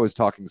think he's always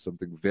talking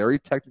something very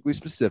technically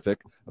specific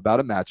about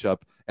a matchup,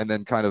 and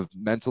then kind of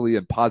mentally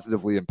and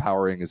positively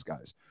empowering his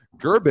guys.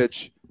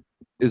 Grbic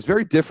is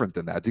very different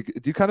than that. Do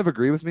you kind of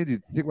agree with me? Do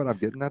you think what I'm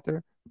getting at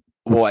there?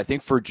 Well, I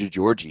think for Di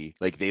Giorgi,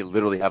 like, they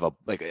literally have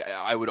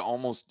I would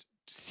almost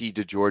see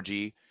Di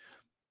Giorgi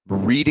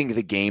reading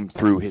the game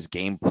through his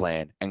game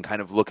plan and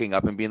kind of looking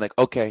up and being like,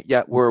 okay,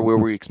 yeah, we're where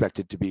we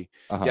expected to be.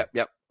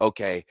 Yep.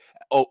 Okay.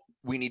 Oh,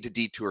 we need to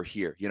detour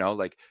here. You know,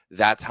 like,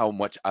 that's how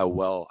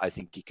well I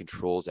think he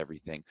controls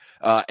everything.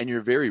 And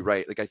you're very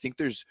right. Like, I think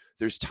there's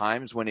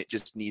times when it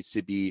just needs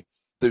to be,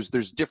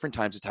 there's different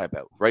times of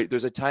timeout, right?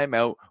 There's a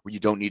timeout where you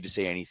don't need to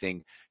say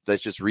anything.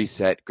 Let's just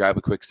reset, grab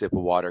a quick sip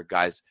of water,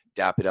 guys,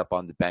 dap it up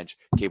on the bench.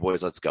 Okay,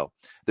 boys, let's go.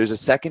 There's a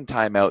second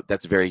timeout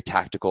that's very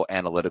tactical,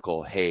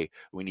 analytical. Hey,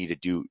 we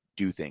need to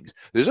do things.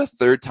 There's a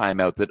third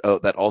timeout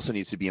that also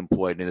needs to be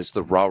employed, and it's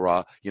the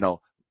rah-rah,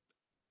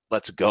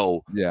 let's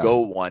go,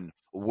 go one,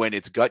 when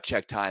it's gut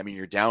check time and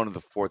you're down in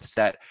the fourth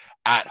set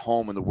at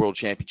home in the World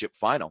Championship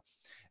final.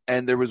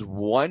 And there was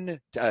one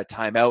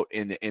timeout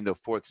in the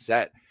fourth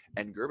set,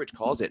 and Grbic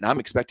calls it, and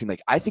I'm expecting,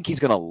 I think he's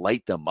going to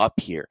light them up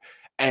here.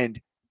 And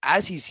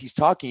as he's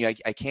talking,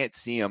 I can't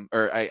see him,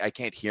 or I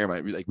can't hear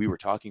him. Like we were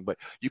talking, but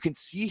you can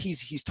see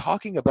he's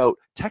talking about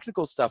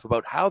technical stuff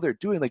about how they're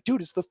doing. Like,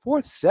 dude, it's the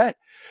fourth set.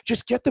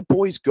 Just get the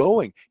boys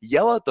going.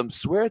 Yell at them,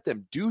 swear at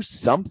them, do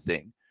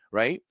something,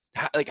 right?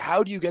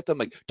 How do you get them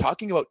like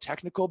talking about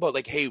technical, about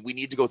like, hey, we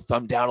need to go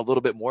thumb down a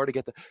little bit more to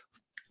get the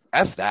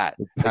F that.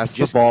 Pass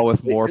the ball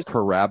with more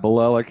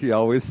parabola, like he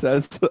always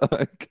says.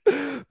 Like,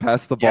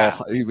 pass the ball.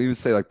 Yeah. He would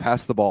say like,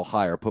 pass the ball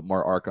higher, put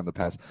more arc on the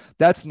pass.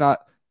 That's not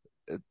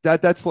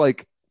that's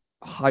like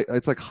high.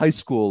 It's like high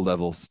school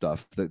level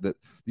stuff.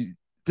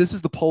 This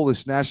is the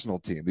Polish national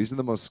team. These are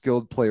the most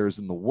skilled players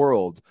in the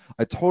world.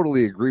 I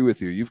totally agree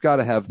with you. You've got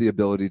to have the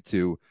ability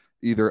to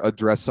either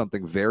address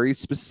something very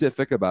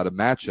specific about a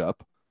matchup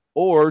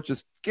or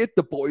just get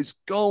the boys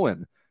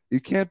going.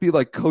 You can't be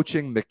like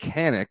coaching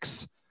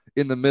mechanics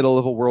in the middle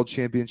of a world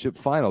championship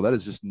final. That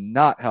is just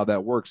not how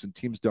that works, and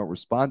teams don't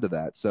respond to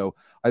that. So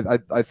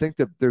I think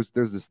that there's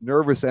this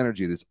nervous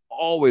energy that's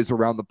always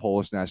around the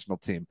Polish national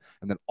team,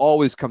 and then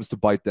always comes to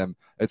bite them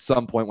at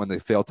some point when they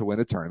fail to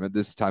win a tournament.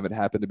 This time it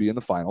happened to be in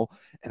the final,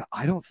 and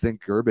I don't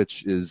think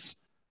Grbić is.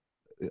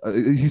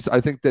 I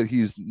think that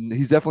he's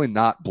definitely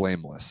not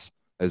blameless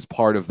as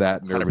part of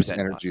that nervous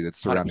energy that's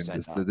surrounding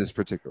this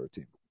particular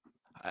team.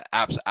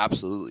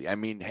 Absolutely. I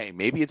mean, hey,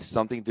 maybe it's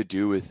something to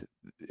do with.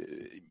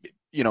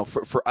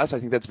 For us, I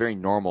think that's very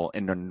normal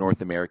in a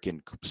North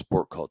American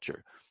sport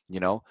culture.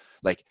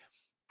 Like,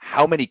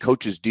 how many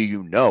coaches do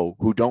you know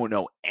who don't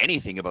know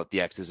anything about the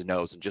X's and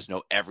O's and just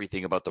know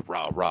everything about the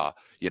rah?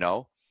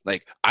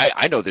 Like,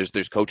 I know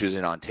there's coaches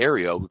in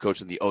Ontario who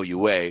coach in the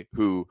OUA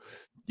who,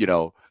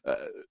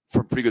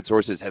 from pretty good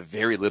sources, have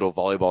very little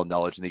volleyball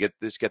knowledge, and they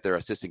just get their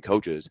assistant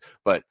coaches.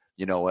 But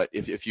you know what?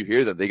 If you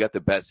hear them, they got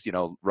the best,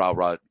 rah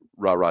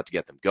to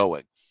get them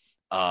going.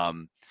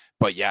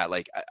 But yeah,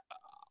 like.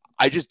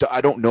 I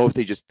don't know if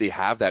they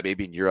have that.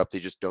 Maybe in Europe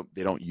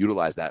they don't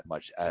utilize that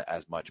much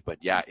as much. But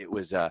yeah, it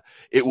was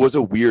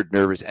a weird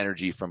nervous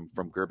energy from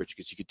Grbić,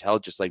 because you could tell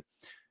just like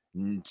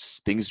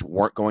things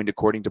weren't going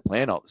according to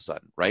plan all of a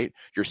sudden, right?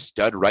 Your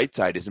stud right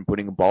side isn't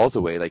putting balls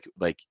away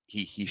like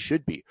he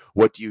should be.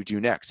 What do you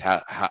do next?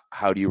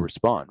 How do you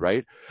respond,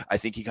 right? I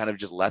think he kind of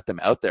just let them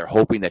out there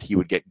hoping that he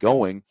would get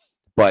going,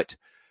 but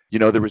it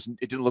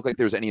didn't look like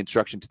there was any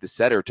instruction to the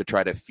setter to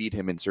try to feed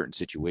him in certain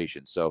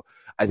situations. So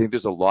I think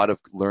there's a lot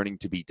of learning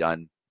to be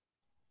done,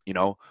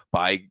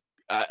 by,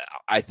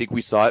 I think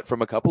we saw it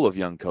from a couple of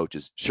young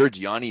coaches. Sure,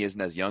 Gianni isn't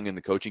as young in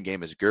the coaching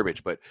game as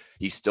Grbić, but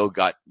he still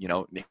got,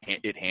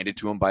 it handed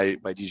to him by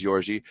Di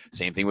Giorgi.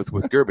 Same thing with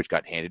Grbić,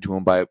 got handed to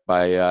him by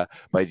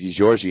Di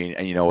Giorgi.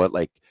 And you know what,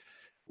 like,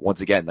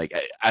 once again, like,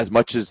 as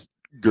much as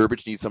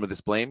Grbić needs some of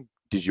this blame,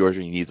 Di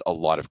Giorgi needs a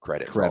lot of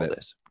credit for all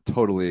this.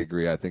 Totally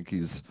agree. I think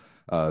he's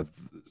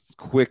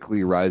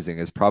quickly rising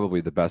as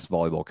probably the best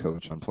volleyball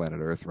coach on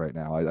planet Earth right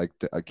now.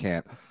 I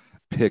can't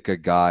pick a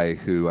guy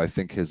who I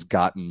think has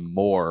gotten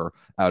more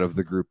out of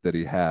the group that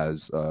he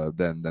has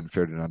than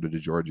Ferdinando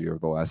Di Giorgi over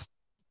the last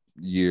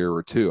year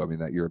or two. I mean,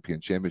 that European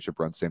Championship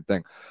run, same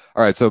thing.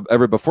 All right, so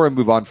Everett, before I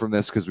move on from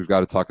this, because we've got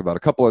to talk about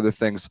a couple other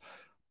things,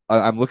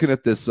 I'm looking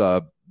at this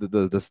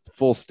this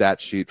full stat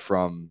sheet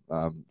from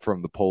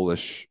the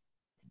Polish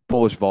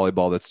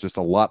volleyball that's just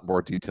a lot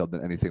more detailed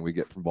than anything we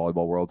get from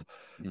Volleyball World.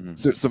 Mm-hmm.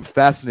 So some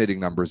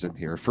fascinating numbers in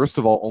here. First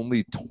of all,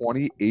 only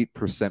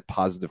 28%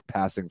 positive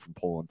passing from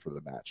Poland for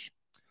the match.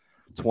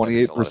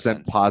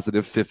 28%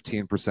 positive,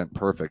 15%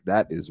 perfect.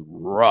 That is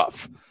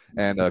rough.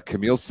 And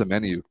Kamil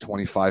Semeniuk,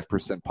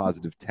 25%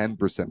 positive,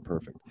 10%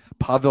 perfect.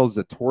 Paweł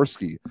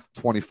Zatorski,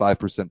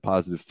 25%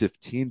 positive,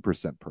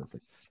 15%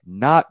 perfect.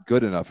 Not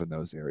good enough in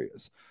those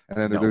areas. And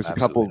then there's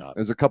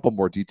a couple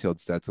more detailed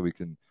stats that we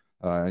can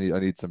I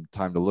need some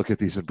time to look at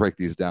these and break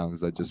these down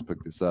because I just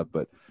picked this up.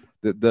 But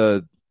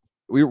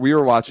we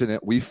were watching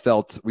it. We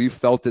felt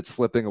it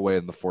slipping away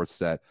in the fourth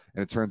set,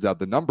 and it turns out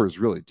the numbers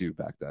really do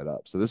back that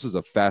up. So this was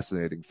a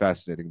fascinating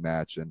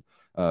match, and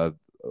a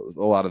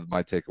lot of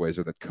my takeaways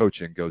are that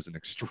coaching goes an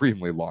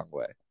extremely long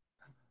way,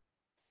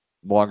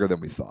 longer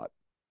than we thought.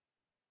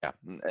 Yeah,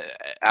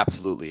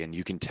 absolutely, and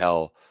you can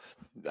tell.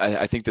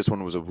 I think this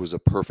one was a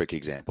perfect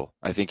example.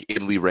 I think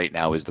Italy right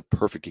now is the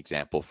perfect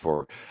example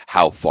for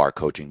how far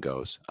coaching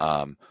goes.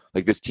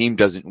 Like, this team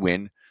doesn't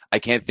win. I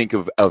can't think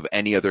of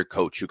any other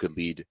coach who could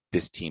lead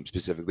this team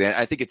specifically. And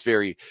I think it's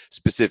very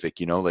specific,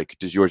 like,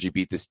 Di Giorgi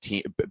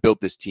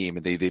built this team,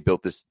 and they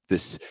built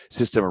this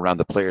system around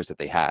the players that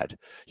they had,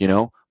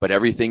 but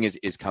everything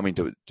is coming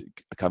to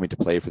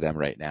play for them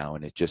right now.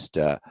 And it just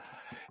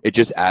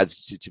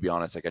adds to be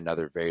honest, like,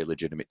 another very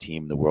legitimate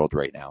team in the world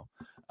right now.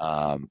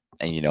 And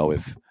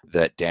if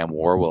that damn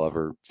war will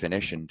ever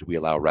finish and we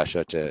allow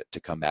Russia to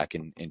come back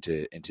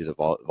into the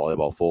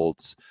volleyball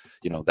folds,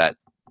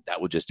 that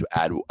will just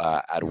add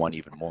one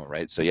even more,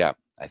 right? So yeah,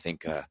 I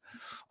think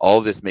all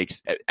of this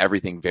makes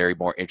everything very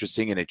more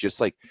interesting, and it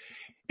just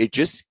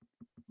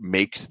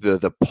makes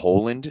the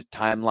Poland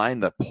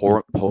timeline, the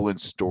Poland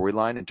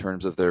storyline in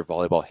terms of their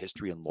volleyball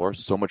history and lore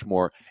so much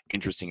more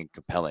interesting and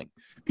compelling,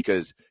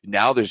 because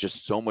now there's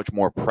just so much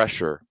more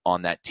pressure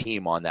on that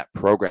team, on that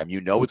program. You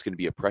know, it's going to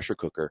be a pressure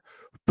cooker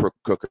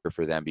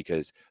for them,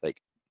 because like,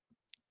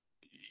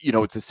 you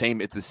know, it's the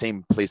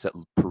same place that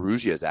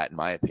Perugia is at, in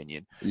my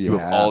opinion. Yeah. You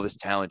have all this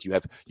talent. You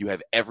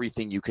have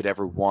everything you could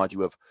ever want.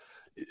 You have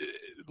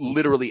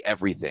literally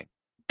everything,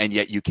 and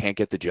yet you can't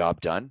get the job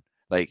done.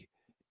 Like,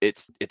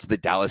 it's the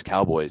Dallas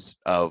Cowboys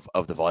of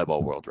the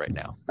volleyball world right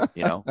now.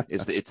 You know,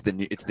 it's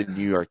the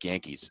New York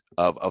Yankees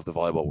of the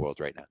volleyball world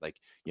right now. Like,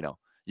 you know,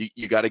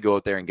 you got to go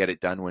out there and get it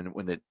done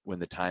when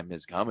the time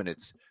has come, and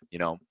it's, you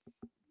know,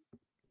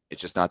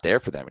 it's just not there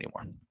for them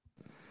anymore.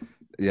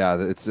 Yeah,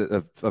 it's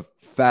a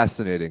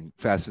fascinating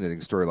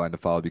storyline to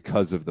follow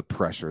because of the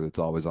pressure that's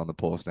always on the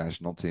Polish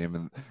national team,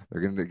 and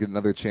they're going to get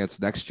another chance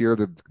next year.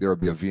 There will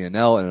be a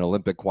VNL and an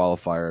Olympic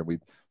qualifier, and we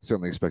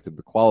certainly expect them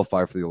to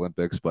qualify for the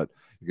Olympics. But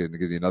you're going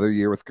to get another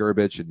year with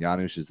Gerbic, and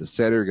Janusz is the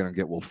setter. You're going to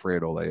get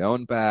Wilfredo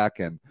Leon back,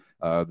 and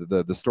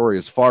the story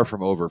is far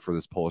from over for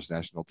this Polish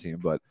national team.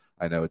 But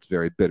I know it's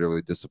very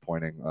bitterly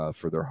disappointing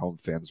for their home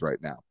fans right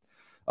now.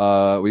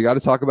 We got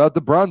to talk about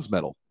the bronze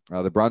medal.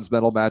 The bronze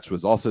medal match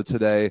was also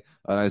today,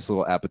 a nice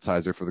little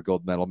appetizer for the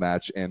gold medal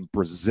match. And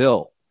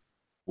Brazil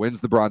wins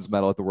the bronze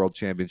medal at the World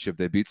Championship.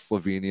 They beat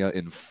Slovenia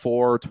in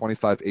 4,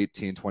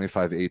 25-18,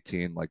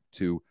 25-18, like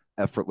two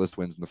effortless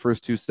wins in the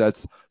first two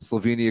sets.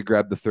 Slovenia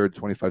grabbed the third,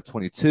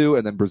 25-22,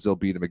 and then Brazil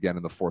beat them again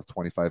in the fourth,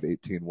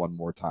 25-18, one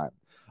more time.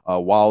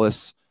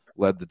 Wallace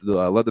led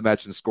the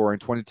match in scoring,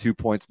 22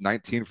 points,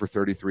 19 for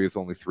 33 with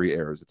only 3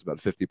 errors. It's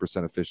about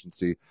 50%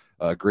 efficiency.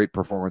 Great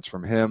performance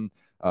from him.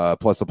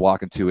 Plus a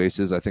block and 2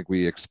 aces. I think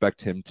we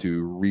expect him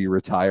to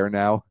retire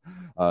now,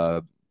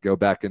 go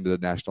back into the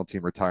national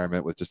team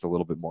retirement with just a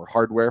little bit more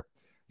hardware.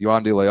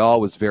 Yohan de Leal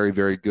was very,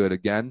 very good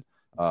again.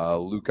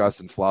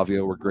 Lucas and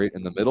Flavio were great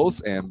in the middles,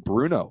 and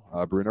Bruno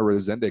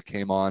Rezende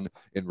came on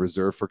in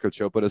reserve for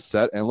Katowice to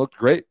set and looked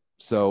great.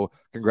 So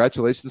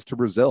congratulations to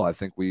Brazil. I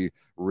think we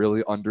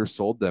really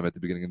undersold them at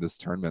the beginning of this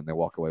tournament, and they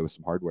walk away with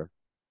some hardware.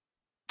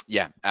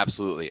 Yeah,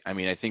 absolutely. I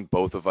mean, I think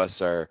both of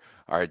us are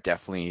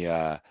definitely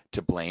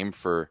to blame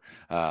for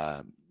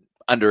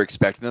under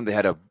expecting them. They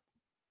had a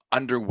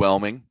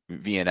underwhelming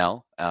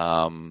VNL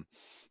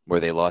where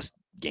they lost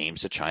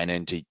games to China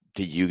and to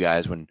you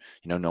guys when,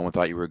 you know, no one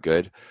thought you were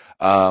good.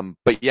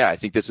 But yeah, I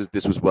think this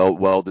was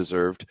well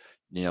deserved.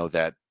 You know,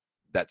 that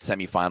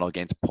semifinal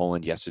against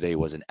Poland yesterday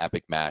was an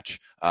epic match.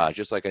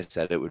 Just like I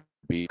said, it would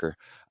be.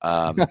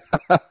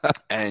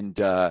 And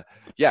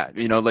yeah,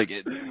 you know, like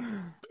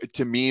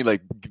to me,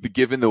 like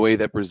given the way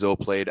that Brazil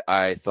played,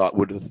 I thought it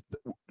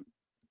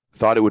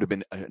would have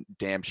been a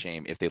damn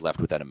shame if they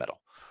left without a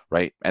medal,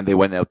 right? And they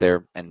went out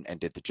there and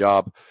did the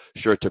job.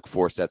 Sure, it took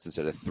 4 sets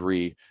instead of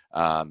 3.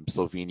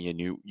 Slovenia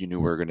knew we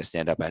were going to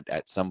stand up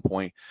at some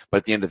point, but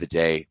at the end of the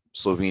day,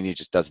 Slovenia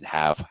just doesn't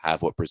have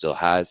what Brazil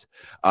has.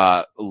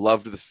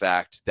 Loved the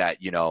fact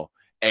that, you know,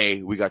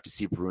 we got to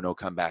see Bruno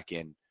come back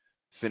in,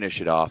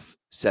 finish it off,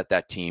 set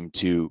that team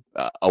to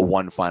a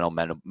one final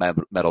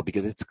medal,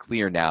 because it's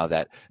clear now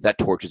that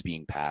torch is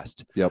being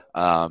passed. Yep.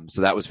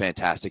 So that was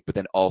fantastic. But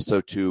then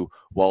also to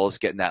Wallace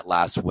getting that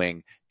last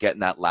swing, getting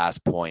that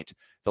last point.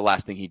 The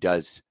last thing he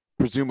does,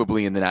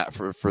 presumably in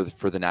the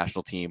for the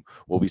national team,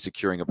 will be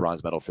securing a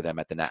bronze medal for them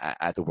at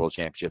the World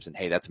Championships. And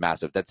hey, that's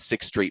massive. That's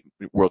 6 straight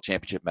World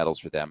Championship medals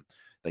for them.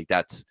 Like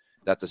that's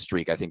a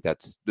streak. I think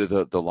that's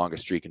the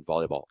longest streak in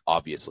volleyball,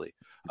 obviously.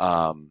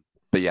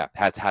 But yeah,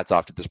 hats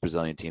off to this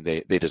Brazilian team.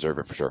 They deserve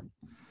it for sure.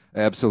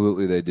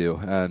 Absolutely, they do,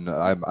 and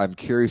I'm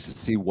curious to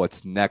see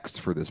what's next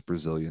for this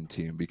Brazilian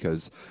team,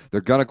 because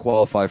they're going to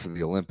qualify for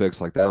the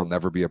Olympics. Like, that'll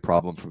never be a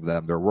problem for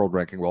them. Their world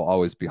ranking will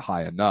always be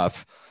high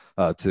enough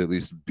to at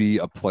least be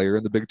a player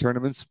in the big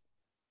tournaments.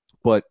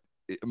 But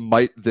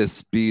might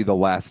this be the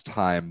last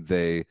time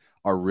they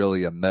are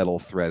really a medal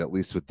threat, at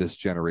least with this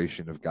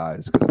generation of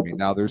guys? Because, I mean,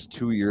 now there's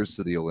 2 years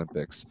to the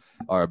Olympics.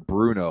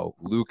 Bruno,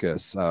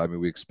 Lucas, I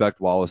mean, we expect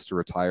Wallace to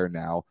retire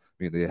now.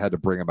 I mean, they had to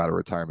bring him out of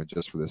retirement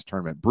just for this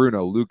tournament.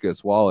 Bruno,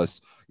 Lucas,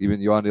 Wallace, even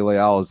Yohan de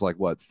Leal is like,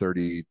 what,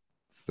 30,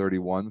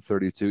 31,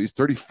 32? He's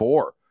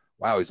 34.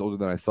 Wow, he's older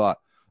than I thought.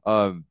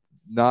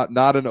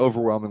 Not an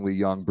overwhelmingly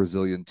young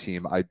Brazilian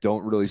team. I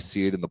don't really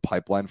see it in the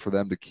pipeline for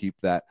them to keep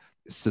that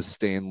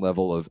sustained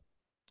level of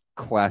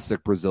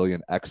classic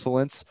Brazilian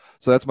excellence.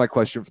 So that's my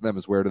question for them,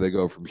 is where do they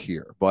go from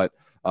here? But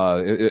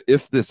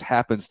if this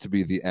happens to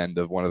be the end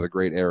of one of the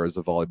great eras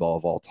of volleyball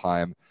of all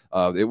time,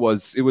 it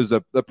was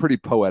a pretty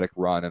poetic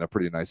run and a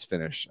pretty nice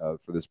finish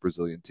for this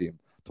Brazilian team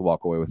to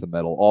walk away with a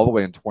medal all the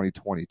way in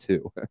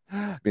 2022.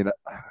 I mean,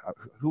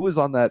 who was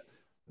on that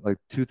like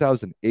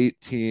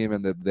 2008 team,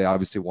 and they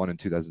obviously won in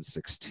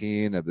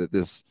 2016.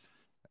 This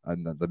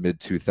in the mid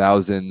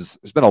 2000s.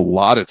 There's been a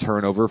lot of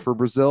turnover for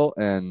Brazil,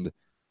 and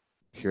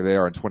here they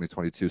are in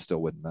 2022 still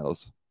winning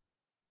medals.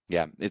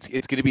 Yeah, it's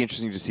going to be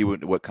interesting to see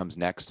what comes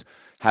next.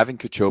 Having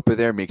Katowice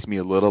there makes me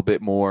a little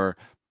bit more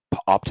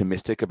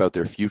optimistic about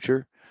their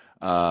future.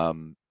 But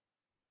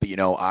you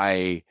know,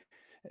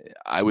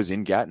 I was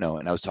in Gatineau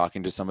and I was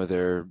talking to some of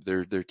their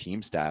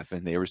team staff,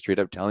 and they were straight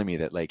up telling me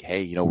that, like,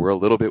 hey, we're a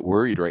little bit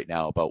worried right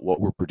now about what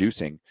we're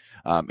producing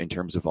in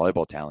terms of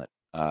volleyball talent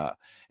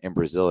in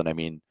Brazil. And I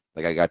mean,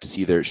 like, I got to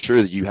see there. Sure,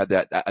 you had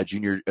a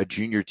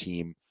junior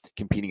team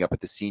competing up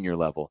at the senior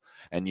level,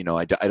 and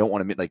I don't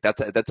want to admit, like,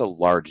 that's a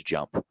large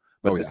jump,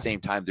 but at the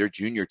same time, their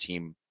junior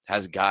team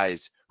has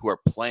guys who are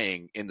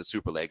playing in the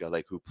Superliga,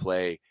 like, who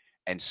play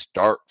and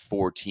start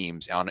for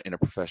teams in a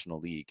professional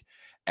league.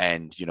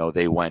 And,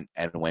 they went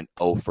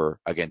 0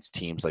 against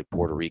teams like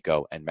Puerto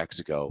Rico and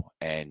Mexico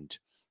and,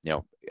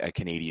 a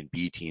Canadian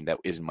B team that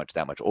isn't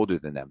that much older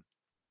than them.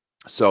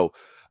 So,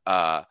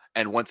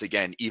 and once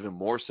again, even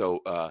more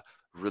so,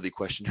 really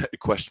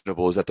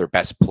questionable is that their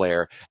best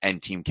player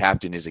and team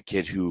captain is a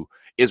kid who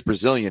is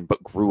Brazilian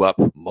but grew up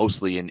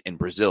mostly in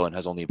Brazil and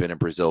has only been in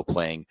Brazil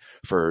playing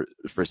for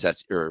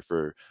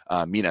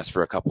Minas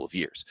for a couple of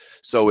years.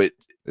 So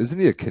isn't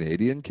he a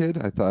Canadian kid?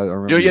 I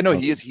remember. No,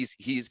 he is.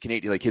 He's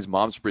Canadian. Like, his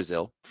mom's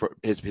Brazil. For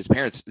his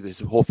parents, his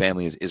whole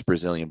family is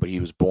Brazilian, but he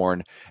was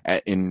born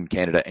in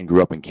Canada and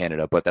grew up in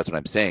Canada. But that's what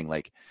I'm saying.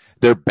 Like,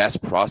 their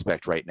best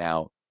prospect right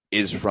now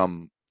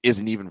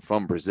isn't even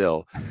from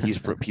Brazil. He's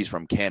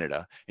from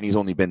Canada, and he's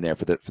only been there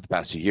for the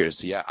past 2 years.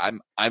 So yeah,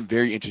 I'm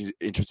very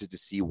interested to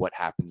see what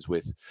happens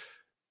with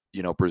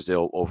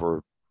Brazil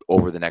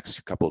over the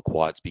next couple of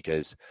quads,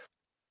 because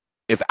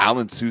if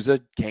Alan Souza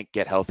can't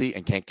get healthy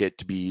and can't get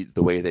to be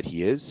the way that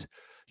he is,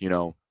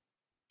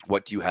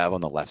 what do you have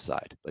on the left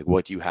side? Like,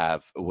 what do you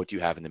have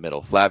in the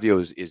middle? Flavio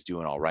is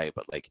doing all right,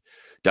 but, like,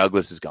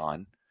 Douglas is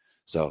gone.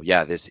 So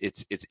yeah,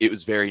 it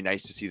was very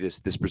nice to see this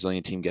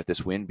Brazilian team get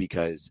this win,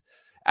 because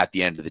at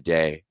the end of the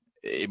day,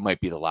 it might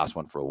be the last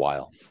one for a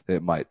while.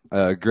 It might.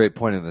 Great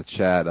point in the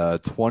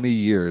chat. 20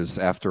 years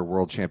after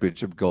World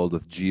Championship gold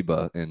with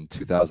Jiba in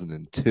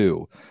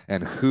 2002.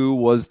 And who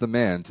was the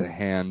man to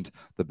hand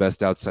the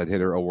Best Outside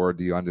Hitter award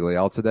to Yondi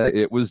Leal today?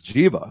 It was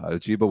Jiba.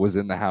 Jiba was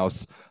in the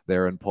house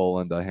there in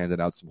Poland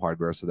handing out some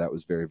hardware. So that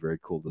was very, very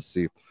cool to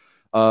see.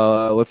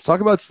 Let's talk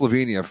about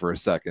Slovenia for a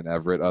second,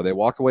 Everett. They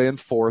walk away in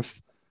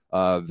fourth.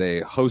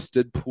 They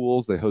hosted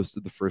pools. They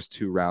hosted the first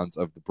 2 rounds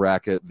of the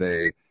bracket.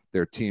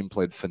 Their team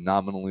played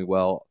phenomenally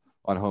well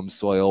on home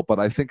soil. But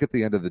I think at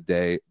the end of the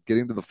day,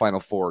 getting to the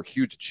Final Four,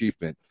 huge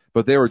achievement.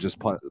 But they were just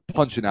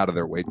punching out of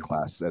their weight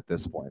class at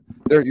this point.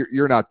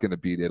 You're not going to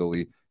beat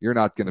Italy. You're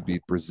not going to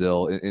beat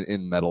Brazil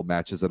in medal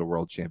matches at a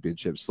World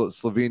Championship.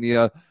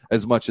 Slovenia,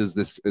 as much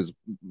as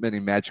many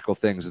magical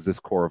things as this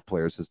core of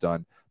players has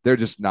done, they're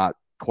just not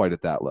quite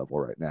at that level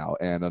right now.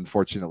 And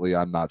unfortunately,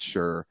 I'm not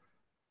sure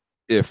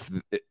if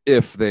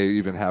they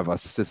even have a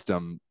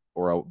system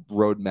or a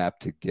roadmap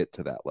to get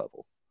to that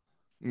level.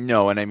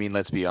 No, and I mean,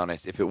 let's be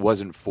honest. If it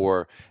wasn't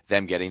for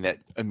them getting that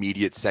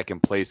immediate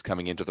second place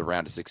coming into the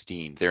round of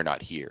 16, they're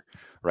not here,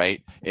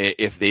 right?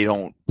 If they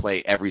don't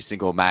play every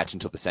single match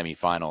until the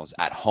semifinals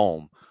at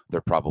home,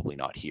 they're probably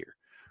not here,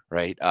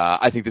 right?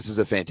 I think this is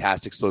a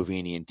fantastic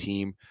Slovenian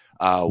team.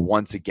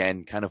 Once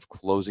again, kind of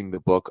closing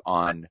the book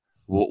on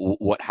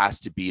what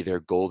has to be their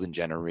golden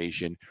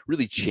generation,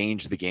 really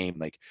changed the game.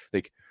 Like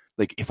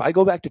if I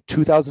go back to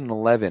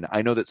 2011,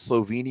 I know that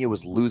Slovenia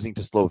was losing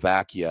to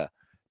Slovakia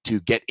to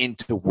get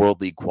into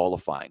World League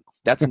qualifying.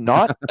 That's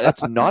not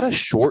a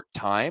short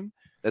time.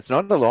 That's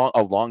not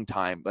a long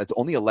time. That's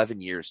only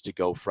 11 years to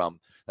go from,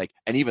 like,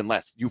 and even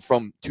less.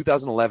 From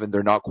 2011,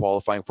 they're not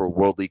qualifying for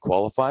World League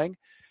qualifying,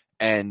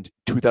 and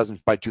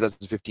by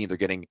 2015, they're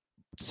getting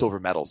silver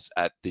medals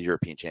at the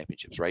European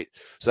Championships, right?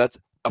 So that's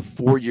a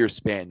 4-year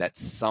span that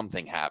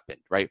something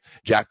happened, right?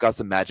 Jack got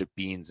some magic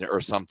beans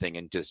or something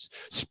and just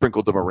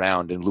sprinkled them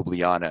around in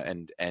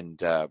Ljubljana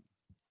and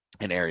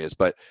areas,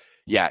 but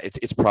yeah,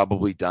 it's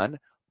probably done.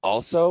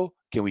 Also,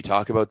 can we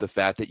talk about the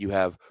fact that you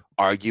have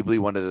arguably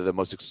one of the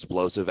most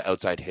explosive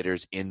outside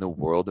hitters in the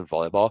world in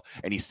volleyball,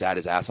 and he sat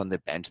his ass on the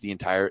bench the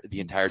entire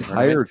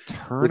tournament?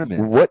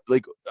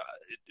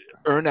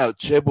 Ernout,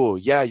 Chibul,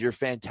 yeah, you're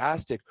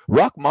fantastic.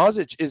 Rock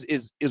Mazic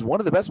is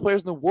one of the best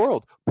players in the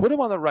world. Put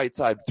him on the right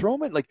side, throw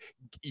him in, like,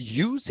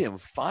 use him,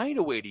 find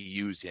a way to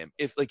use him.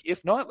 If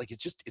not, like,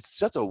 it's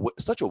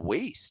such a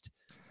waste.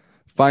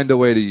 Find a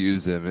way to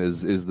use him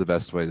is the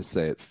best way to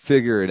say it.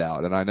 Figure it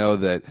out. And I know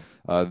that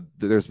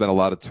there's been a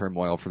lot of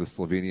turmoil for the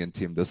Slovenian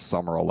team this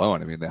summer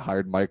alone. I mean, they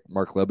hired Mark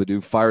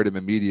Lebedew, fired him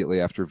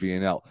immediately after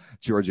VNL.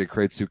 George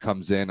Kreitzu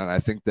comes in, and I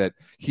think that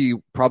he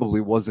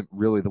probably wasn't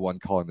really the one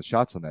calling the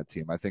shots on that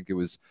team. I think it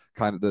was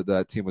kind of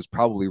that team was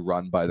probably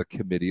run by the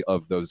committee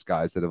of those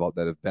guys that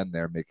have been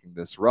there making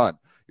this run.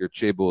 Your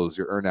Chebuls,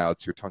 your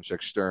Ernouts, your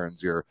Tonček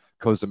Sterns, your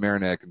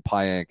Kozamernik and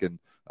Pajank and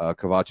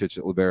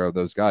Kovacic, Libero,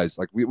 those guys.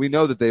 Like, we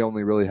know that they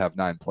only really have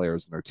 9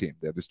 players in their team.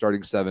 They have their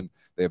starting 7,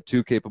 they have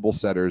 2 capable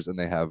setters, and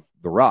they have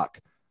the Rock.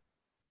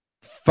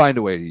 Find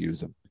a way to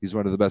use him. He's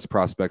one of the best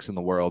prospects in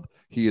the world.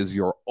 He is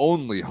your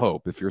only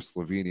hope, if you're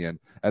Slovenian,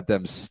 at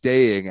them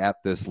staying at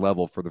this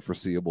level for the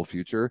foreseeable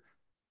future.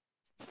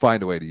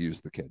 Find a way to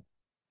use the kid.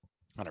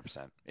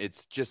 100%.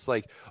 It's just,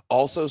 like,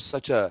 also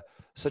such a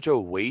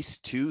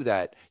waste too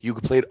that you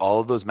played all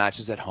of those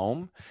matches at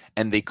home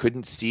and they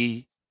couldn't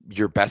see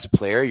your best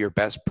player, your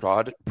best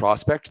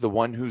prospect, the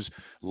one who's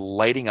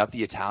lighting up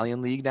the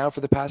Italian league now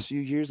for the past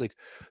few years. Like,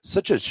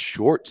 such a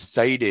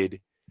short-sighted,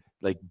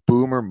 like,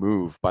 boomer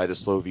move by the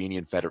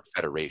Slovenian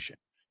Federation.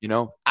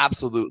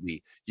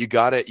 Absolutely. You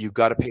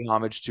gotta pay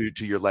homage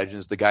to your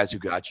legends, the guys who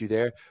got you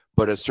there.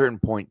 But at a certain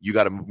point, you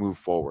got to move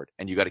forward,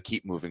 and you got to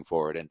keep moving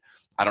forward. And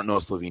I don't know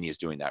if Slovenia is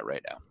doing that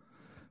right now.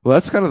 Well,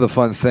 that's kind of the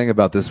fun thing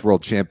about this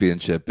World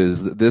Championship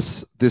is that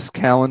this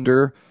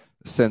calendar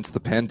since the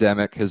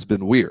pandemic has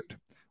been weird.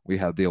 We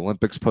had the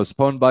Olympics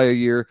postponed by a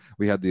year.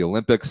 We had the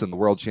Olympics and the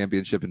World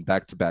Championship in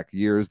back-to-back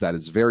years. That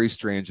is very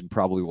strange and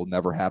probably will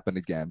never happen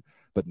again.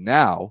 But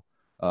now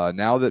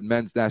that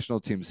men's national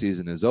team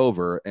season is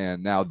over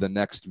and now the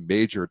next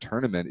major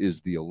tournament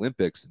is the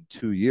Olympics in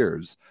 2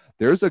 years,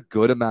 there's a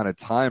good amount of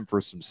time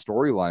for some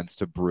storylines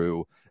to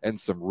brew and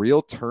some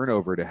real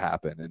turnover to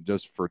happen. And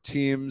just for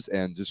teams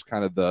and just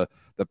kind of the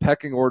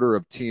pecking order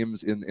of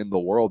teams in the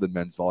world in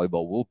men's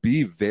volleyball will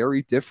be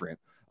very different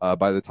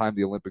by the time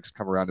the Olympics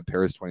come around in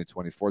Paris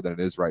 2024 than it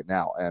is right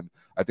now. And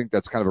I think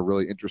that's kind of a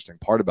really interesting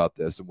part about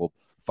this. And we'll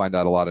find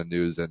out a lot of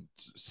news and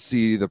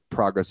see the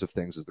progress of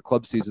things as the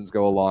club seasons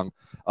go along.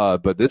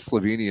 But this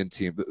Slovenian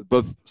team,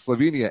 both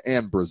Slovenia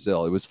and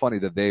Brazil, it was funny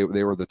that they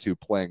were the two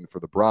playing for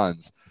the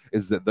bronze,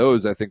 is that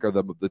those, I think, are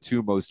the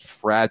two most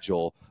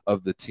fragile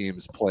of the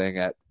teams playing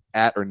at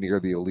or near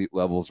the elite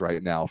levels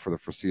right now for the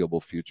foreseeable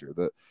future.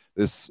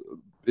 This,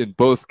 in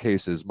both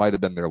cases, might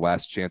have been their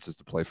last chances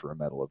to play for a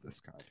medal of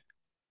this kind.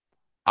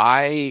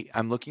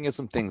 I'm looking at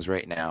some things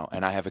right now,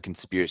 and I have a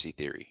conspiracy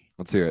theory.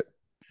 Let's hear it.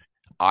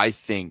 I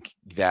think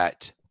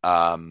that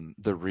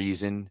the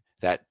reason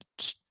that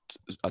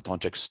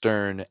Atonček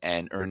Stern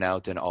and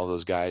Earnout and all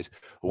those guys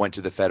went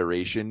to the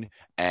federation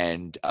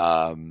and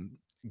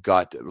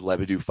got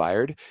Lebedew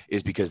fired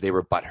is because they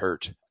were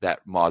butthurt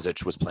that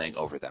Mazic was playing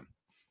over them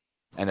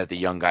and that the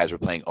young guys were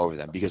playing over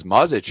them, because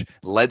Mazic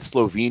led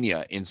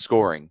Slovenia in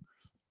scoring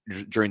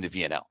during the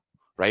VNL,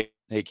 right?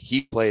 Like,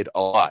 he played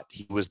a lot.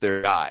 He was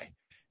their guy.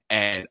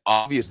 And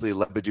obviously,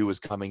 Lebedew was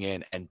coming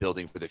in and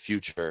building for the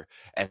future,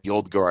 and the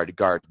old guard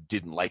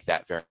didn't like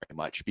that very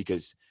much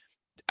because,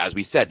 as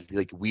we said,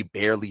 like, we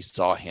barely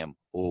saw him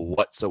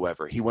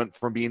whatsoever. He went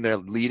from being their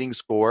leading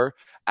scorer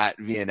at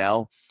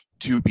VNL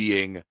to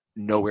being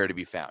nowhere to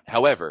be found.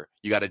 However,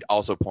 you got to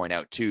also point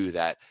out too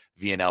that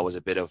VNL was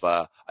a bit of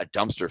a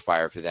dumpster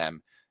fire for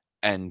them,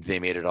 and they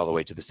made it all the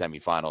way to the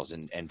semifinals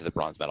and to the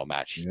bronze medal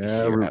match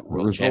here at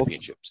World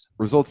Championships.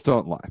 Results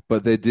don't lie,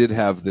 but they did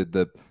have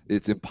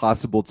it's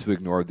impossible to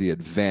ignore the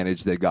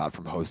advantage they got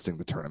from hosting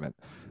the tournament.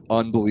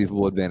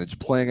 Unbelievable advantage,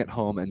 playing at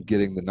home and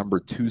getting the number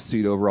 2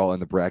 seed overall in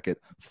the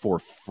bracket for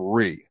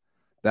free.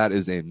 That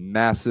is a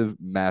massive,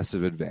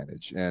 massive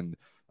advantage. And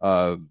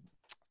I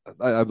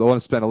want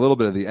to spend a little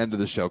bit of the end of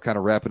the show kind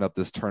of wrapping up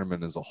this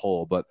tournament as a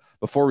whole. But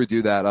before we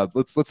do that,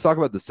 let's talk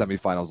about the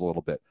semifinals a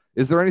little bit.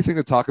 Is there anything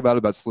to talk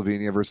about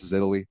Slovenia versus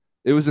Italy?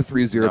 It was a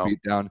 3-0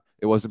 beatdown.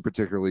 It wasn't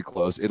particularly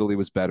close. Italy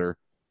was better.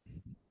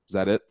 Is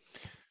that it?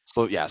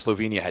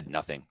 Slovenia had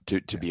nothing,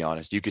 to be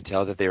honest. You could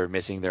tell that they were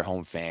missing their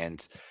home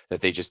fans,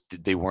 that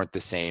they weren't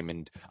the same,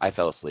 and I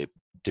fell asleep,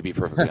 to be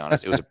perfectly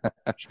honest. It was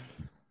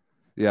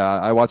Yeah,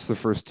 I watched the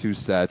first 2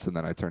 sets, and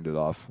then I turned it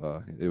off.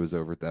 It was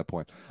over at that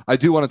point. I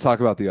do want to talk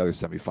about the other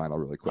semifinal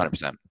really quick.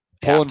 100%.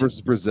 Poland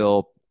versus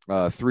Brazil,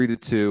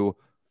 3-2.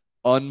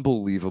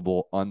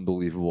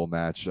 Unbelievable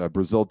match.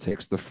 Brazil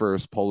takes the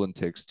first, Poland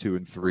takes 2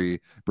 and 3.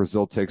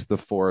 Brazil takes the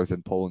fourth,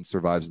 and Poland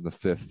survives in the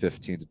fifth,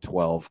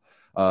 15-12.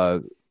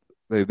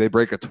 They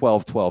break a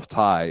 12-12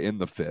 tie in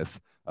the fifth,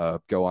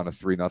 go on a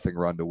 3-0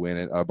 run to win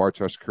it.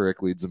 Bartosz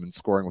Kurik leads them in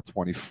scoring with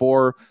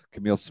 24.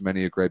 Kamil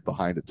Semeniuk right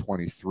behind at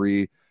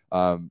 23.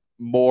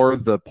 More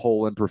the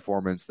Poland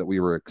performance that we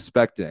were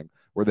expecting,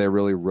 where they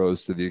really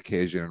rose to the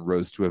occasion and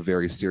rose to a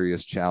very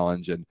serious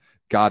challenge and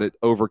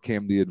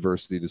overcame the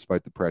adversity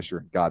despite the pressure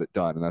and got it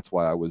done. And that's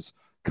why I was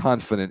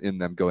confident in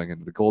them going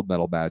into the gold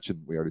medal match.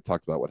 And we already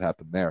talked about what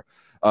happened there.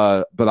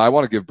 But I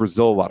want to give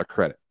Brazil a lot of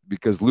credit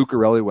because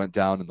Lucarelli went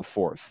down in the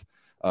fourth,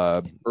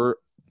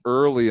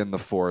 early in the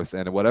fourth,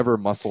 and whatever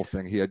muscle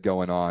thing he had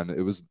going on,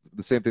 it was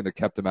the same thing that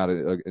kept him out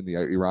in the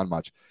Iran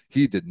match.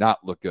 He did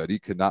not look good. He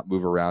could not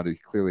move around. He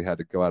clearly had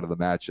to go out of the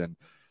match. And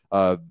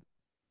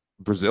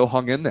Brazil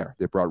hung in there.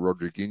 They brought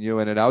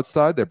Rodriguinho in at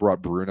outside. They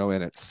brought Bruno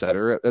in at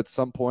setter at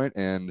some point,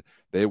 and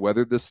they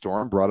weathered this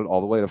storm, brought it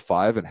all the way to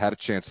 5, and had a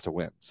chance to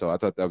win. So I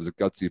thought that was a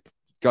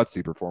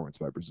gutsy performance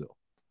by Brazil.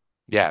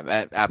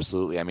 Yeah,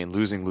 absolutely. I mean,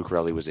 losing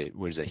Lucarelli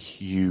was a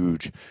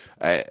huge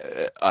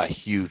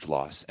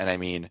loss. And I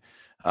mean,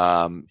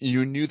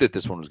 you knew that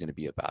this one was going to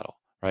be a battle,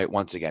 right?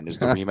 Once again, there's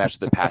the rematch of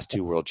the past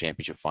 2 World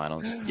Championship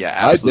finals. Yeah,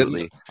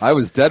 absolutely. I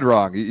was dead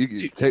wrong.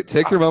 You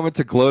take your moment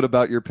to gloat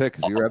about your pick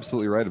because you're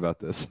absolutely right about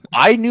this.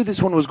 I knew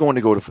this one was going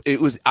to go to. It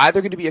was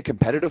either going to be a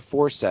competitive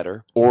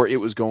 4-setter or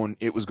it was going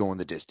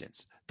the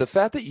distance. The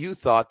fact that you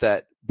thought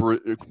that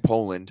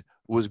Poland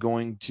was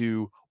going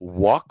to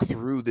walk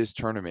through this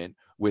tournament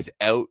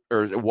without,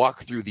 or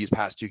walk through these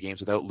past 2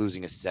 games without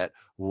losing a set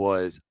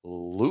was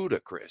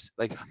ludicrous.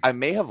 Like, I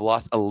may have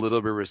lost a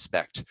little bit of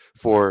respect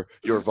for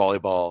your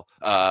volleyball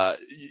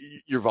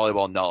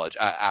knowledge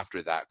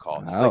after that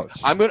call. Like,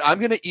 I'm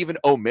gonna even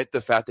omit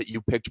the fact that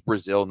you picked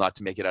Brazil not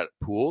to make it out of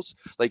pools.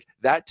 Like,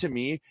 that to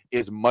me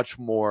is much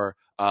more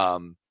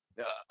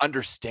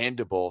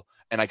understandable,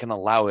 and I can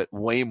allow it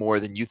way more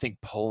than you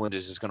think Poland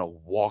is just going to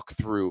walk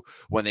through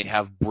when they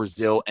have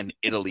Brazil and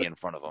Italy in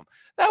front of them.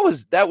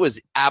 That was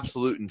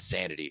absolute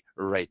insanity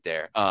right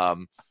there.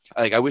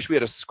 Like, I wish we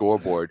had a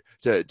scoreboard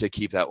to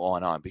keep that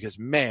one on, because,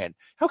 man,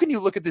 how can you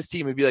look at this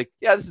team and be like,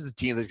 yeah, this is a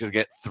team that's going to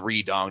get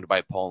 3-donged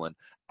by Poland?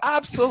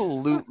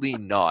 Absolutely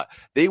not.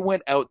 They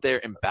went out there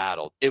and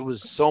battled. It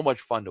was so much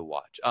fun to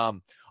watch.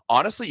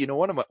 Honestly, you know,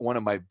 one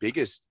of my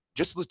biggest,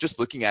 just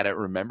looking at it,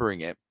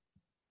 remembering it,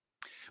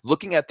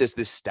 looking at this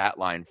stat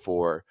line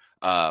for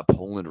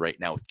Poland right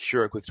now, with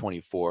Kurek with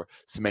 24,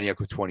 Semeniuk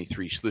with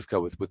 23,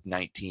 Śliwka with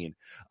 19.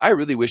 I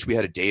really wish we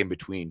had a day in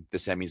between the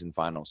semis and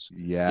finals.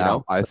 Yeah, you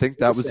know? I think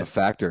that was a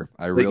factor.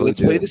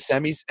 Let's play the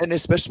semis, and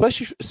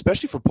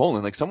especially for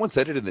Poland. Like, someone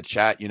said it in the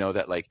chat, you know,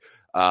 that like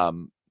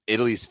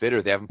Italy's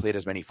fitter. They haven't played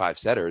as many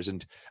 5-setters,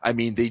 and I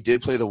mean, they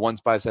did play the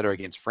 5-setter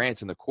against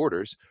France in the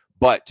quarters,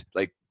 but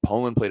like,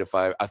 Poland played a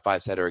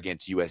 5-setter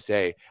against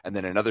USA, and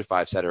then another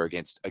 5-setter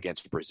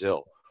against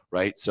Brazil.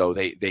 Right. So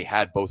they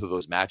had both of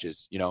those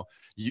matches. You know,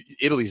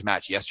 Italy's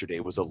match yesterday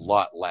was a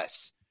lot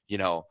less. You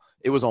know,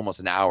 it was almost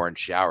an hour and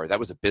shower. That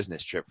was a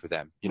business trip for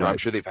them. You know, right. I'm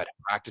sure they've had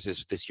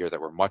practices this year that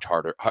were much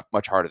harder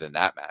than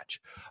that match.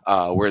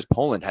 Whereas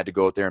Poland had to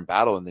go out there and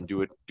battle and then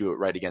do it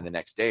right again the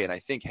next day. And I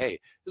think, hey,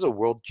 this is a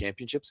World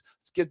Championships.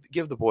 Let's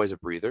give the boys a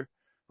breather.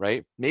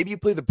 Right? Maybe you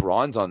play the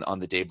bronze on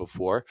the day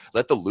before.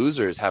 Let the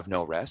losers have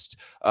no rest.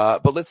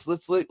 But let's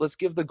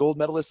give the gold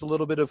medalists a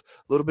little bit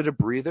of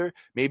breather.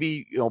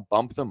 Maybe, you know,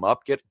 bump them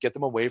up, get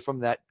them away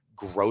from that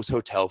gross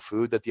hotel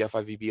food that the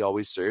FIVB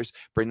always serves.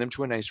 Bring them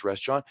to a nice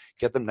restaurant.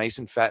 Get them nice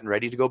and fat and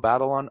ready to go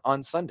battle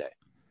on Sunday.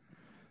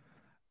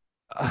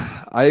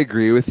 I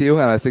agree with you,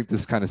 and I think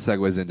this kind of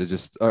segues into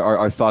just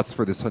our thoughts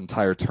for this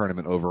entire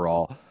tournament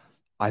overall.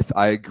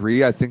 I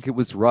agree. I think it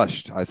was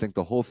rushed. I think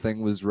the whole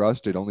thing was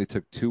rushed. It only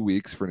took 2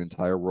 weeks for an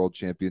entire World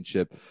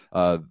Championship.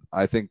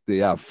 I think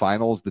the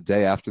finals, the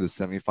day after the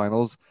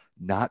semifinals,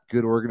 not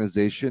good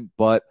organization.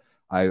 But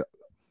I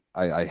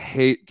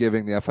hate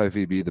giving the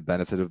FIVB the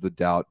benefit of the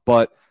doubt.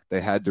 But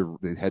they had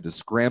to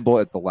scramble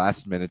at the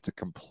last minute to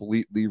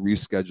completely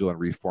reschedule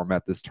and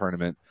reformat this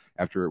tournament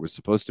after it was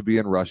supposed to be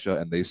in Russia,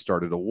 and they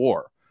started a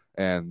war,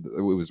 and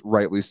it was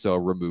rightly so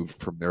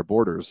removed from their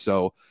borders.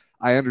 So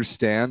I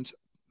understand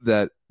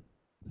that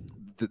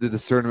the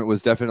tournament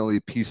was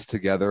definitely pieced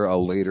together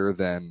later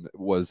than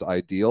was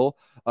ideal,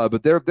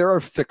 but there are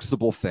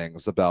fixable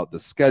things about the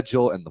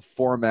schedule and the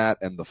format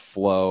and the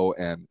flow,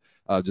 and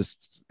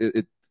just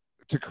it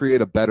to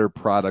create a better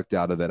product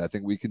out of it. I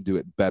think we can do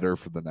it better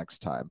for the next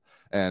time,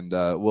 and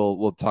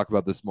we'll talk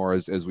about this more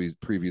as we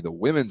preview the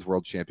Women's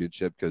World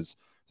Championship, because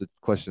the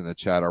question in the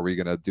chat, are we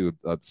going to do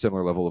a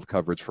similar level of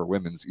coverage for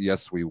women's?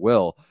 Yes, we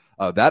will.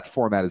 That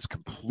format is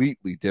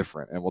completely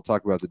different, and we'll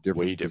talk about the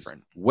difference.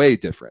 Way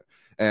different.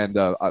 And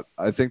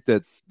I think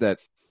that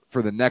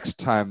for the next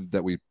time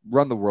that we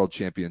run the World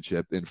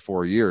Championship in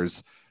 4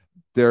 years,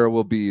 there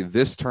will be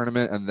this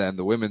tournament and then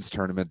the women's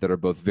tournament that are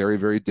both very,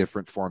 very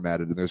different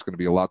formatted, and there's going to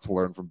be a lot to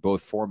learn from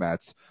both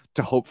formats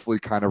to hopefully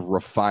kind of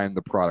refine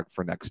the product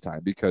for next time.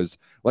 Because,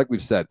 like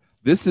we've said,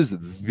 this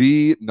is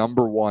the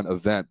 #1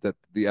 event that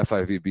the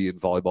FIVB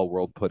and Volleyball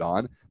World put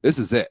on. This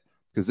is it,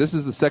 because this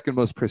is the second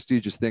most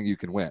prestigious thing you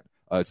can win.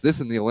 It's this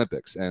and the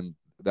Olympics, and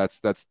that's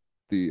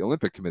the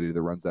Olympic Committee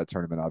that runs that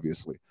tournament,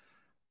 obviously.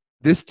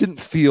 This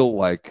didn't feel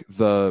like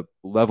the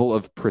level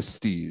of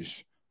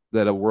prestige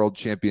that a World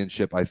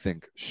Championship, I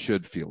think,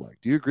 should feel like.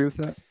 Do you agree with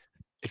that?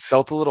 It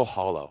felt a little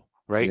hollow,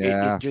 right?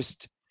 Yeah.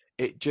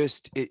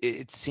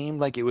 It seemed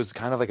like it was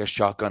kind of like a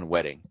shotgun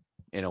wedding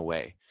in a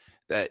way.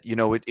 That, you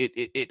know,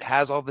 it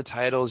has all the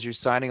titles, you're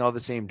signing all the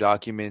same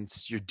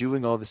documents, you're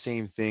doing all the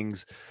same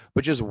things,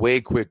 but just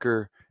way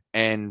quicker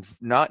and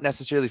not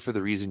necessarily for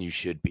the reason you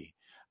should be.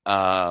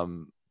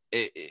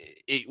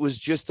 It was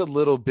just a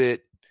little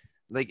bit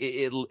like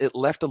it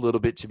left a little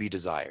bit to be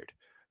desired,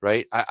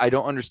 right? I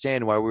don't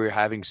understand why we were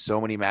having so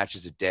many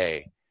matches a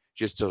day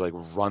just to like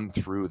run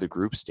through the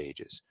group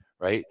stages,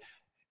 right?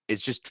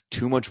 It's just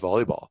too much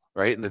volleyball,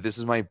 right? And this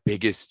is my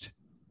biggest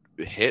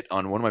hit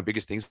on one of my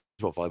biggest things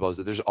about volleyball is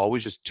that there's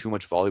always just too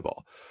much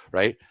volleyball,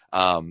 right?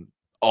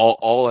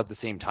 All at the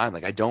same time.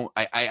 Like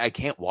I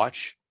can't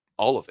watch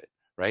all of it,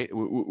 right?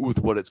 With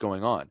what it's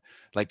going on.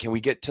 Like, can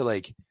we get to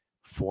like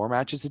 4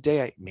 matches a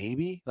day?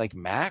 Maybe like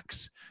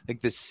max.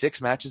 Like the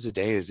 6 matches a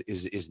day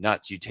is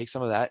nuts. You take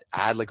some of that,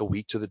 add like a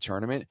week to the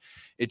tournament.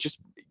 It just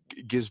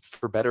gives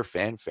for better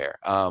fanfare.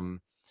 But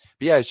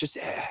yeah, it's just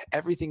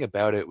everything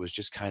about it was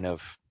just kind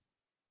of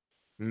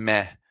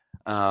meh.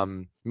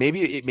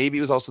 Maybe it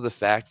was also the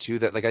fact too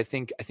that like I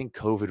think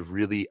COVID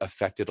really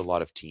affected a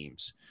lot of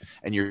teams,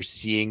 and you're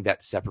seeing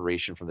that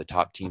separation from the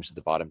top teams to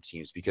the bottom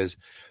teams because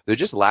they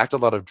just lacked a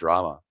lot of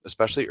drama,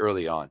 especially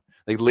early on.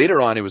 Like later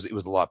on, it was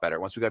a lot better.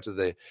 Once we got to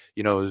the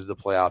the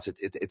playoffs,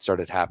 it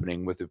started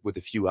happening with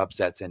a few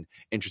upsets and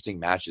interesting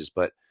matches.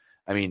 But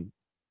I mean,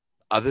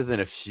 other than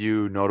a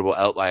few notable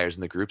outliers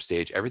in the group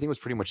stage, everything was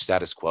pretty much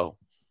status quo.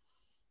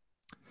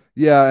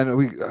 Yeah, and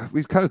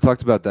we've kind of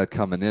talked about that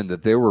coming in,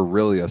 that there were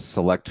really a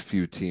select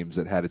few teams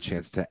that had a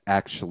chance to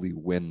actually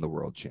win the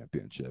World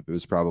Championship. It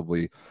was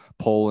probably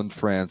Poland,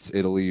 France,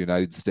 Italy,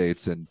 United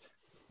States, and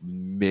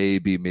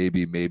maybe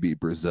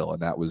Brazil,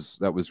 and that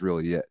was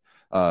really it.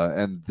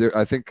 And there,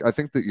 I think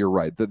that you're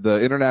right.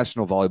 The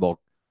international volleyball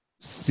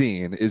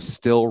scene is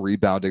still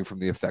rebounding from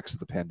the effects of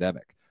the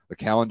pandemic. The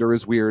calendar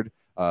is weird.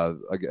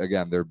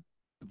 Again,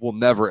 we'll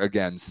never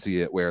again see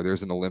it where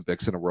there's an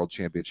Olympics and a World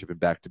Championship in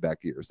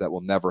back-to-back years. That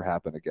will never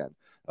happen again,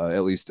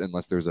 at least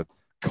unless there's a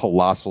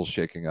colossal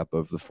shaking up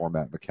of the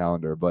format and the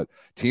calendar. But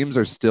teams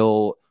are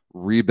still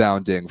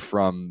rebounding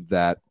from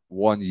that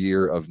 1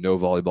 year of no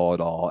volleyball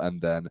at all,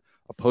 and then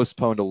a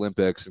postponed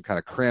Olympics and kind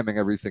of cramming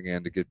everything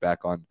in to get back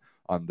on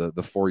the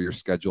 4-year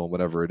schedule and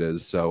whatever it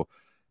is. So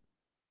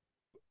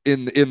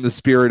in the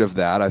spirit of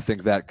that, I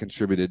think that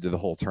contributed to the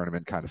whole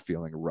tournament kind of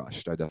feeling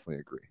rushed. I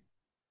definitely agree.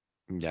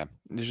 Yeah,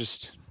 it's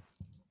just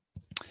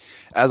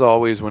as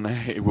always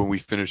when we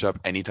finish up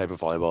any type of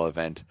volleyball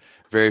event,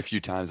 very few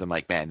times I'm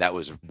like, man, that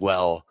was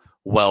well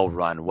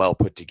run, well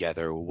put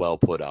together, well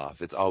put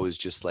off. It's always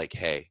just like,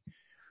 hey,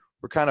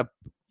 we're kind of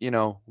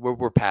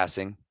we're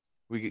passing.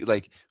 We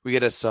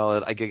get a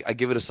solid. I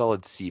give it a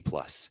solid C+,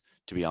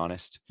 to be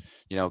honest.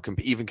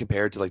 Even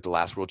compared to like the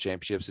last World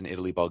Championships in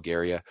Italy,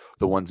 Bulgaria,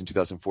 the ones in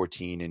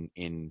 2014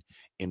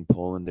 in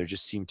Poland, there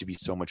just seemed to be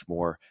so much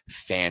more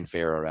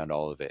fanfare around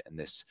all of it, and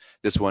this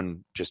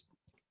one just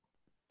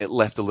it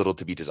left a little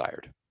to be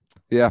desired.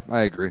 Yeah,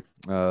 I agree.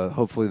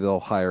 Hopefully they'll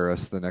hire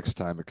us the next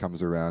time it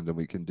comes around, and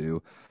we can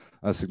do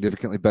a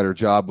significantly better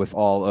job with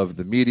all of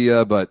the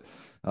media. But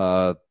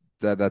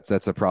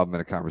that's a problem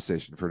and a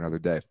conversation for another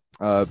day.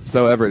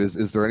 So Everett,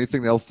 is there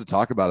anything else to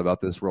talk about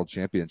this World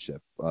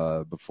Championship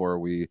before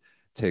we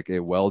take a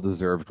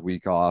well-deserved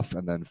week off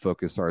and then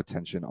focus our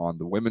attention on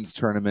the women's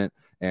tournament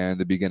and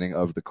the beginning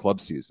of the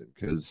club season?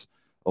 Because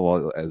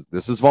as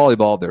this is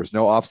volleyball, there's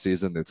no off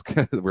season.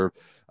 We're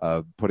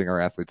putting our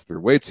athletes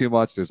through way too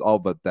much.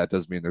 But that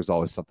does mean there's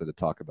always something to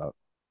talk about.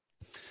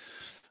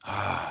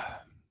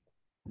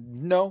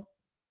 No,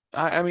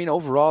 I mean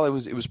overall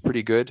it was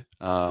pretty good.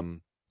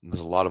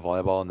 There's a lot of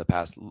volleyball in the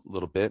past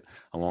little bit.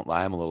 I won't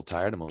lie, I'm a little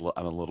tired. I'm a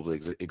little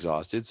bit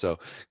exhausted. So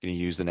going to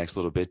use the next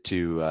little bit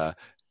to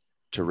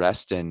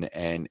rest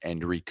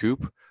and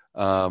recoup.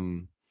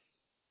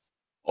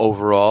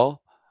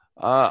 Overall,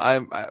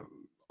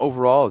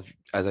 overall,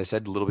 as I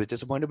said, a little bit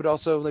disappointed, but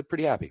also like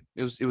pretty happy.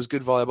 It was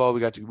good volleyball.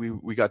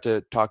 We got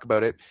to talk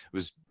about it. It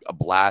was a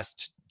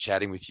blast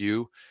chatting with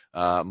you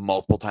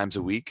multiple times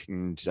a week,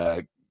 and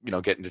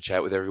getting to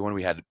chat with everyone.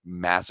 We had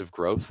massive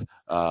growth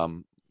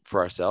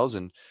for ourselves,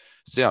 and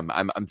so yeah,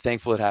 I'm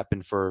thankful it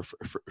happened for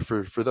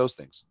those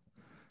things.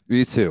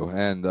 Me too.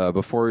 And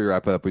before we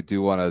wrap up, we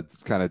do want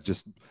to kind of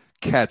just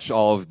catch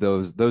all of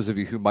those of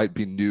you who might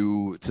be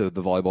new to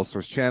the Volleyball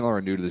Source channel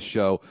or new to the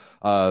show.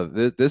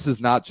 This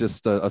is not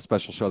just a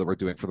special show that we're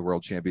doing for the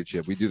World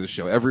Championship. We do the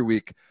show every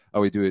week.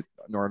 We do it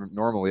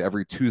normally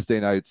every Tuesday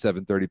night at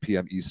 7:30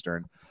 p.m.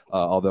 Eastern.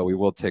 Although we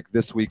will take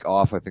this week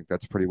off. I think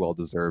that's pretty well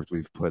deserved.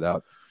 We've put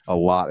out a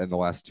lot in the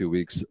last 2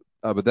 weeks.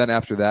 But then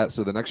after that,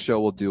 so the next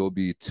show we'll do will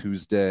be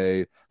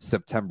Tuesday,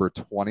 September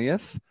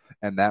 20th,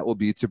 and that will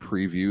be to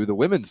preview the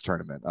women's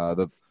tournament.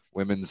 The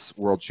Women's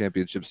World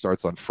Championship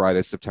starts on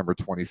Friday, September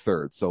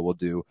 23rd. So we'll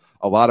do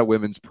a lot of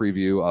women's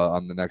preview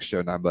on the next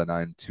show,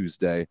 9x9,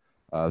 Tuesday,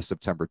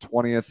 September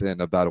 20th,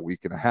 in about a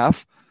week and a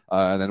half.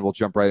 And then we'll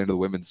jump right into the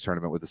women's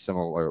tournament with a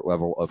similar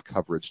level of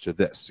coverage to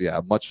this. Yeah,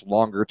 a much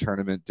longer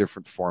tournament,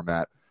 different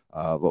format,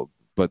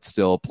 but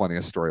still plenty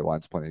of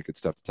storylines, plenty of good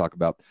stuff to talk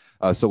about.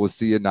 So we'll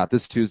see you not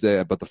this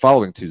Tuesday, but the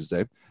following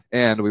Tuesday.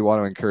 And we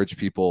want to encourage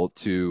people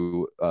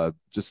to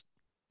just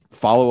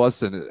follow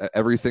us and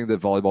everything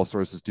that Volleyball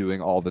Source is doing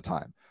all the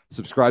time.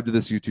 Subscribe to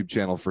this YouTube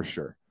channel for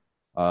sure.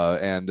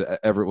 And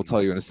Everett will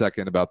tell you in a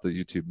second about the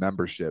YouTube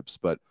memberships,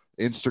 but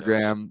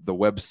Instagram, the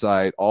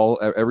website,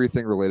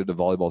 everything related to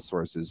Volleyball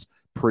Source is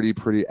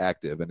pretty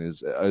active and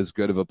is as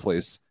good of a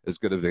place, as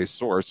good of a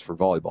source for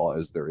volleyball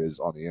as there is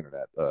on the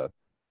internet,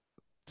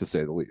 to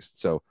say the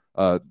least. So,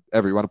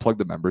 Everett, you want to plug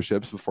the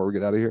memberships before we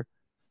get out of here?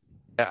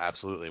 Yeah,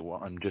 absolutely.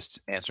 Well, I'm just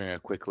answering a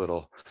quick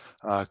little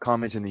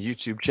comment in the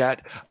YouTube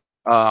chat.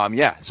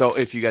 So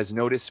if you guys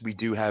notice, we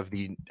do have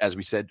as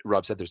we said,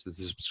 Rob said, there's the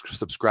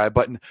subscribe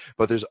button,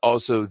 but there's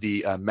also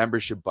the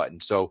membership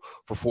button. So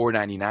for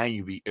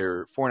 $4.99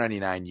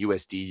 $4.99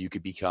 USD, you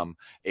could become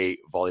a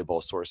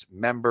Volleyball Source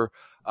member.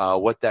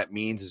 What that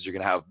means is you're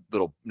going to have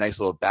nice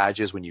little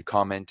badges when you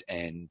comment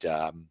and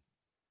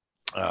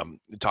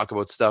talk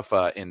about stuff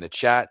in the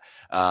chat.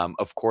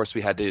 Of course,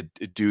 we had to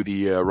do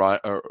the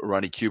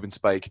Ronnie Cuban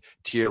Spike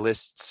tier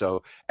list,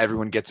 so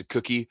everyone gets a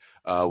cookie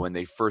when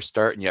they first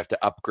start, and you have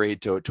to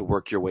upgrade to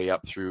work your way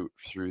up through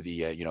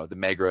the the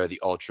Mega, the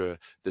Ultra,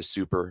 the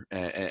Super,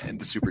 and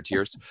the Super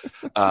tiers.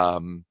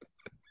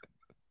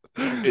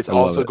 It's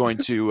also going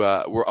to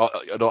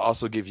it'll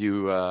also give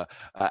you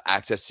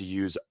access to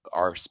use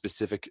our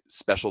specific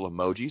special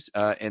emojis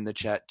in the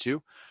chat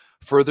too.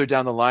 Further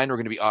down the line, we're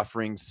going to be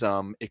offering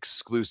some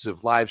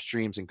exclusive live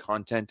streams and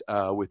content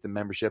with the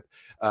membership,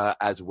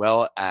 as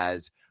well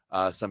as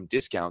some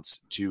discounts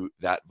to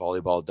that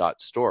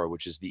volleyball.store,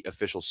 which is the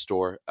official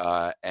store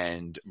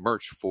and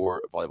merch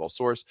for Volleyball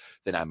Source,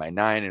 the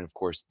 9x9, and of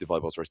course the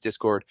Volleyball Source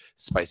Discord,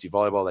 Spicy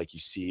Volleyball, like you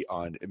see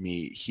on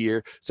me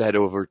here. So head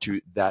over to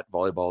that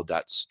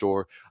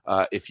volleyball.store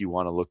if you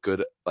want to look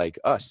good like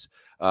us.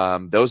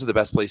 Those are the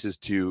best places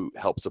to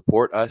help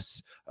support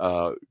us.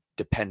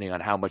 Depending on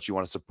how much you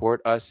want to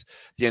support us.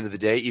 At the end of the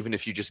day, even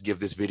if you just give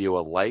this video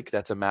a like,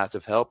 that's a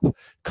massive help.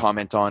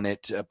 Comment on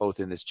it both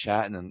in this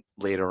chat and then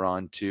later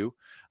on too.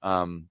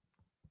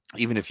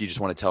 Even if you just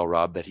want to tell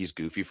Rob that he's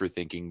goofy for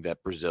thinking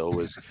that Brazil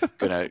was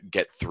gonna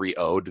get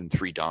 3-0'd and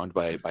 3-downed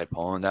by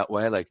Poland that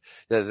way, like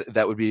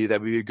that would be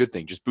a good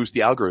thing. Just boost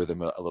the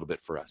algorithm a little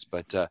bit for us.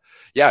 But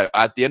yeah,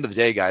 at the end of the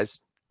day,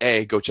 guys,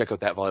 go check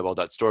out that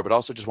volleyball.store, but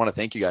also just want to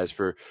thank you guys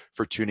for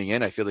tuning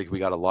in. I feel like we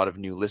got a lot of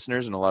new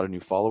listeners and a lot of new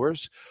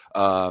followers.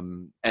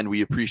 And we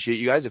appreciate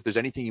you guys. If there's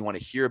anything you want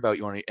to hear about,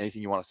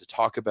 anything you want us to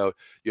talk about,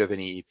 you have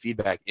any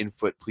feedback,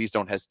 input, please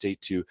don't hesitate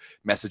to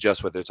message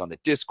us, whether it's on the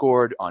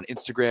Discord, on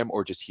Instagram,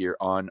 or just here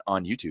on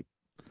YouTube.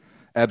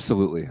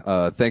 Absolutely.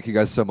 Thank you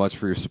guys so much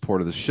for your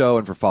support of the show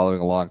and for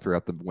following along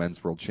throughout the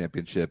Men's World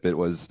Championship. It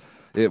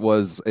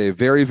was a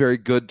very, very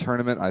good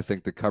tournament. I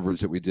think the coverage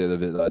that we did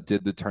of it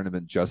did the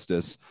tournament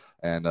justice,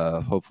 and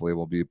hopefully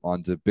we'll be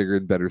on to bigger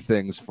and better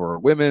things for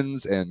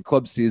women's and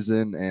club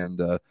season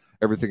and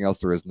everything else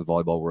there is in the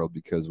volleyball world,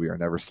 because we are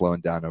never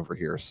slowing down over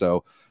here.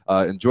 So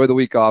enjoy the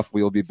week off.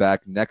 We will be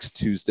back next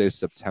Tuesday,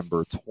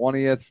 September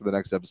 20th for the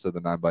next episode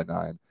of the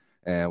 9x9,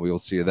 and we will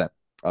see you then.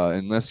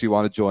 Unless you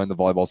want to join the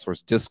Volleyball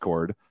Source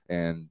Discord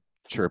and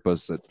chirp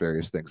us at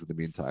various things in the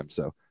meantime.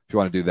 So if you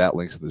want to do that,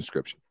 links in the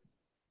description.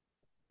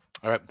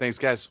 All right. Thanks,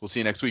 guys. We'll see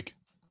you next week.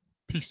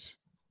 Peace.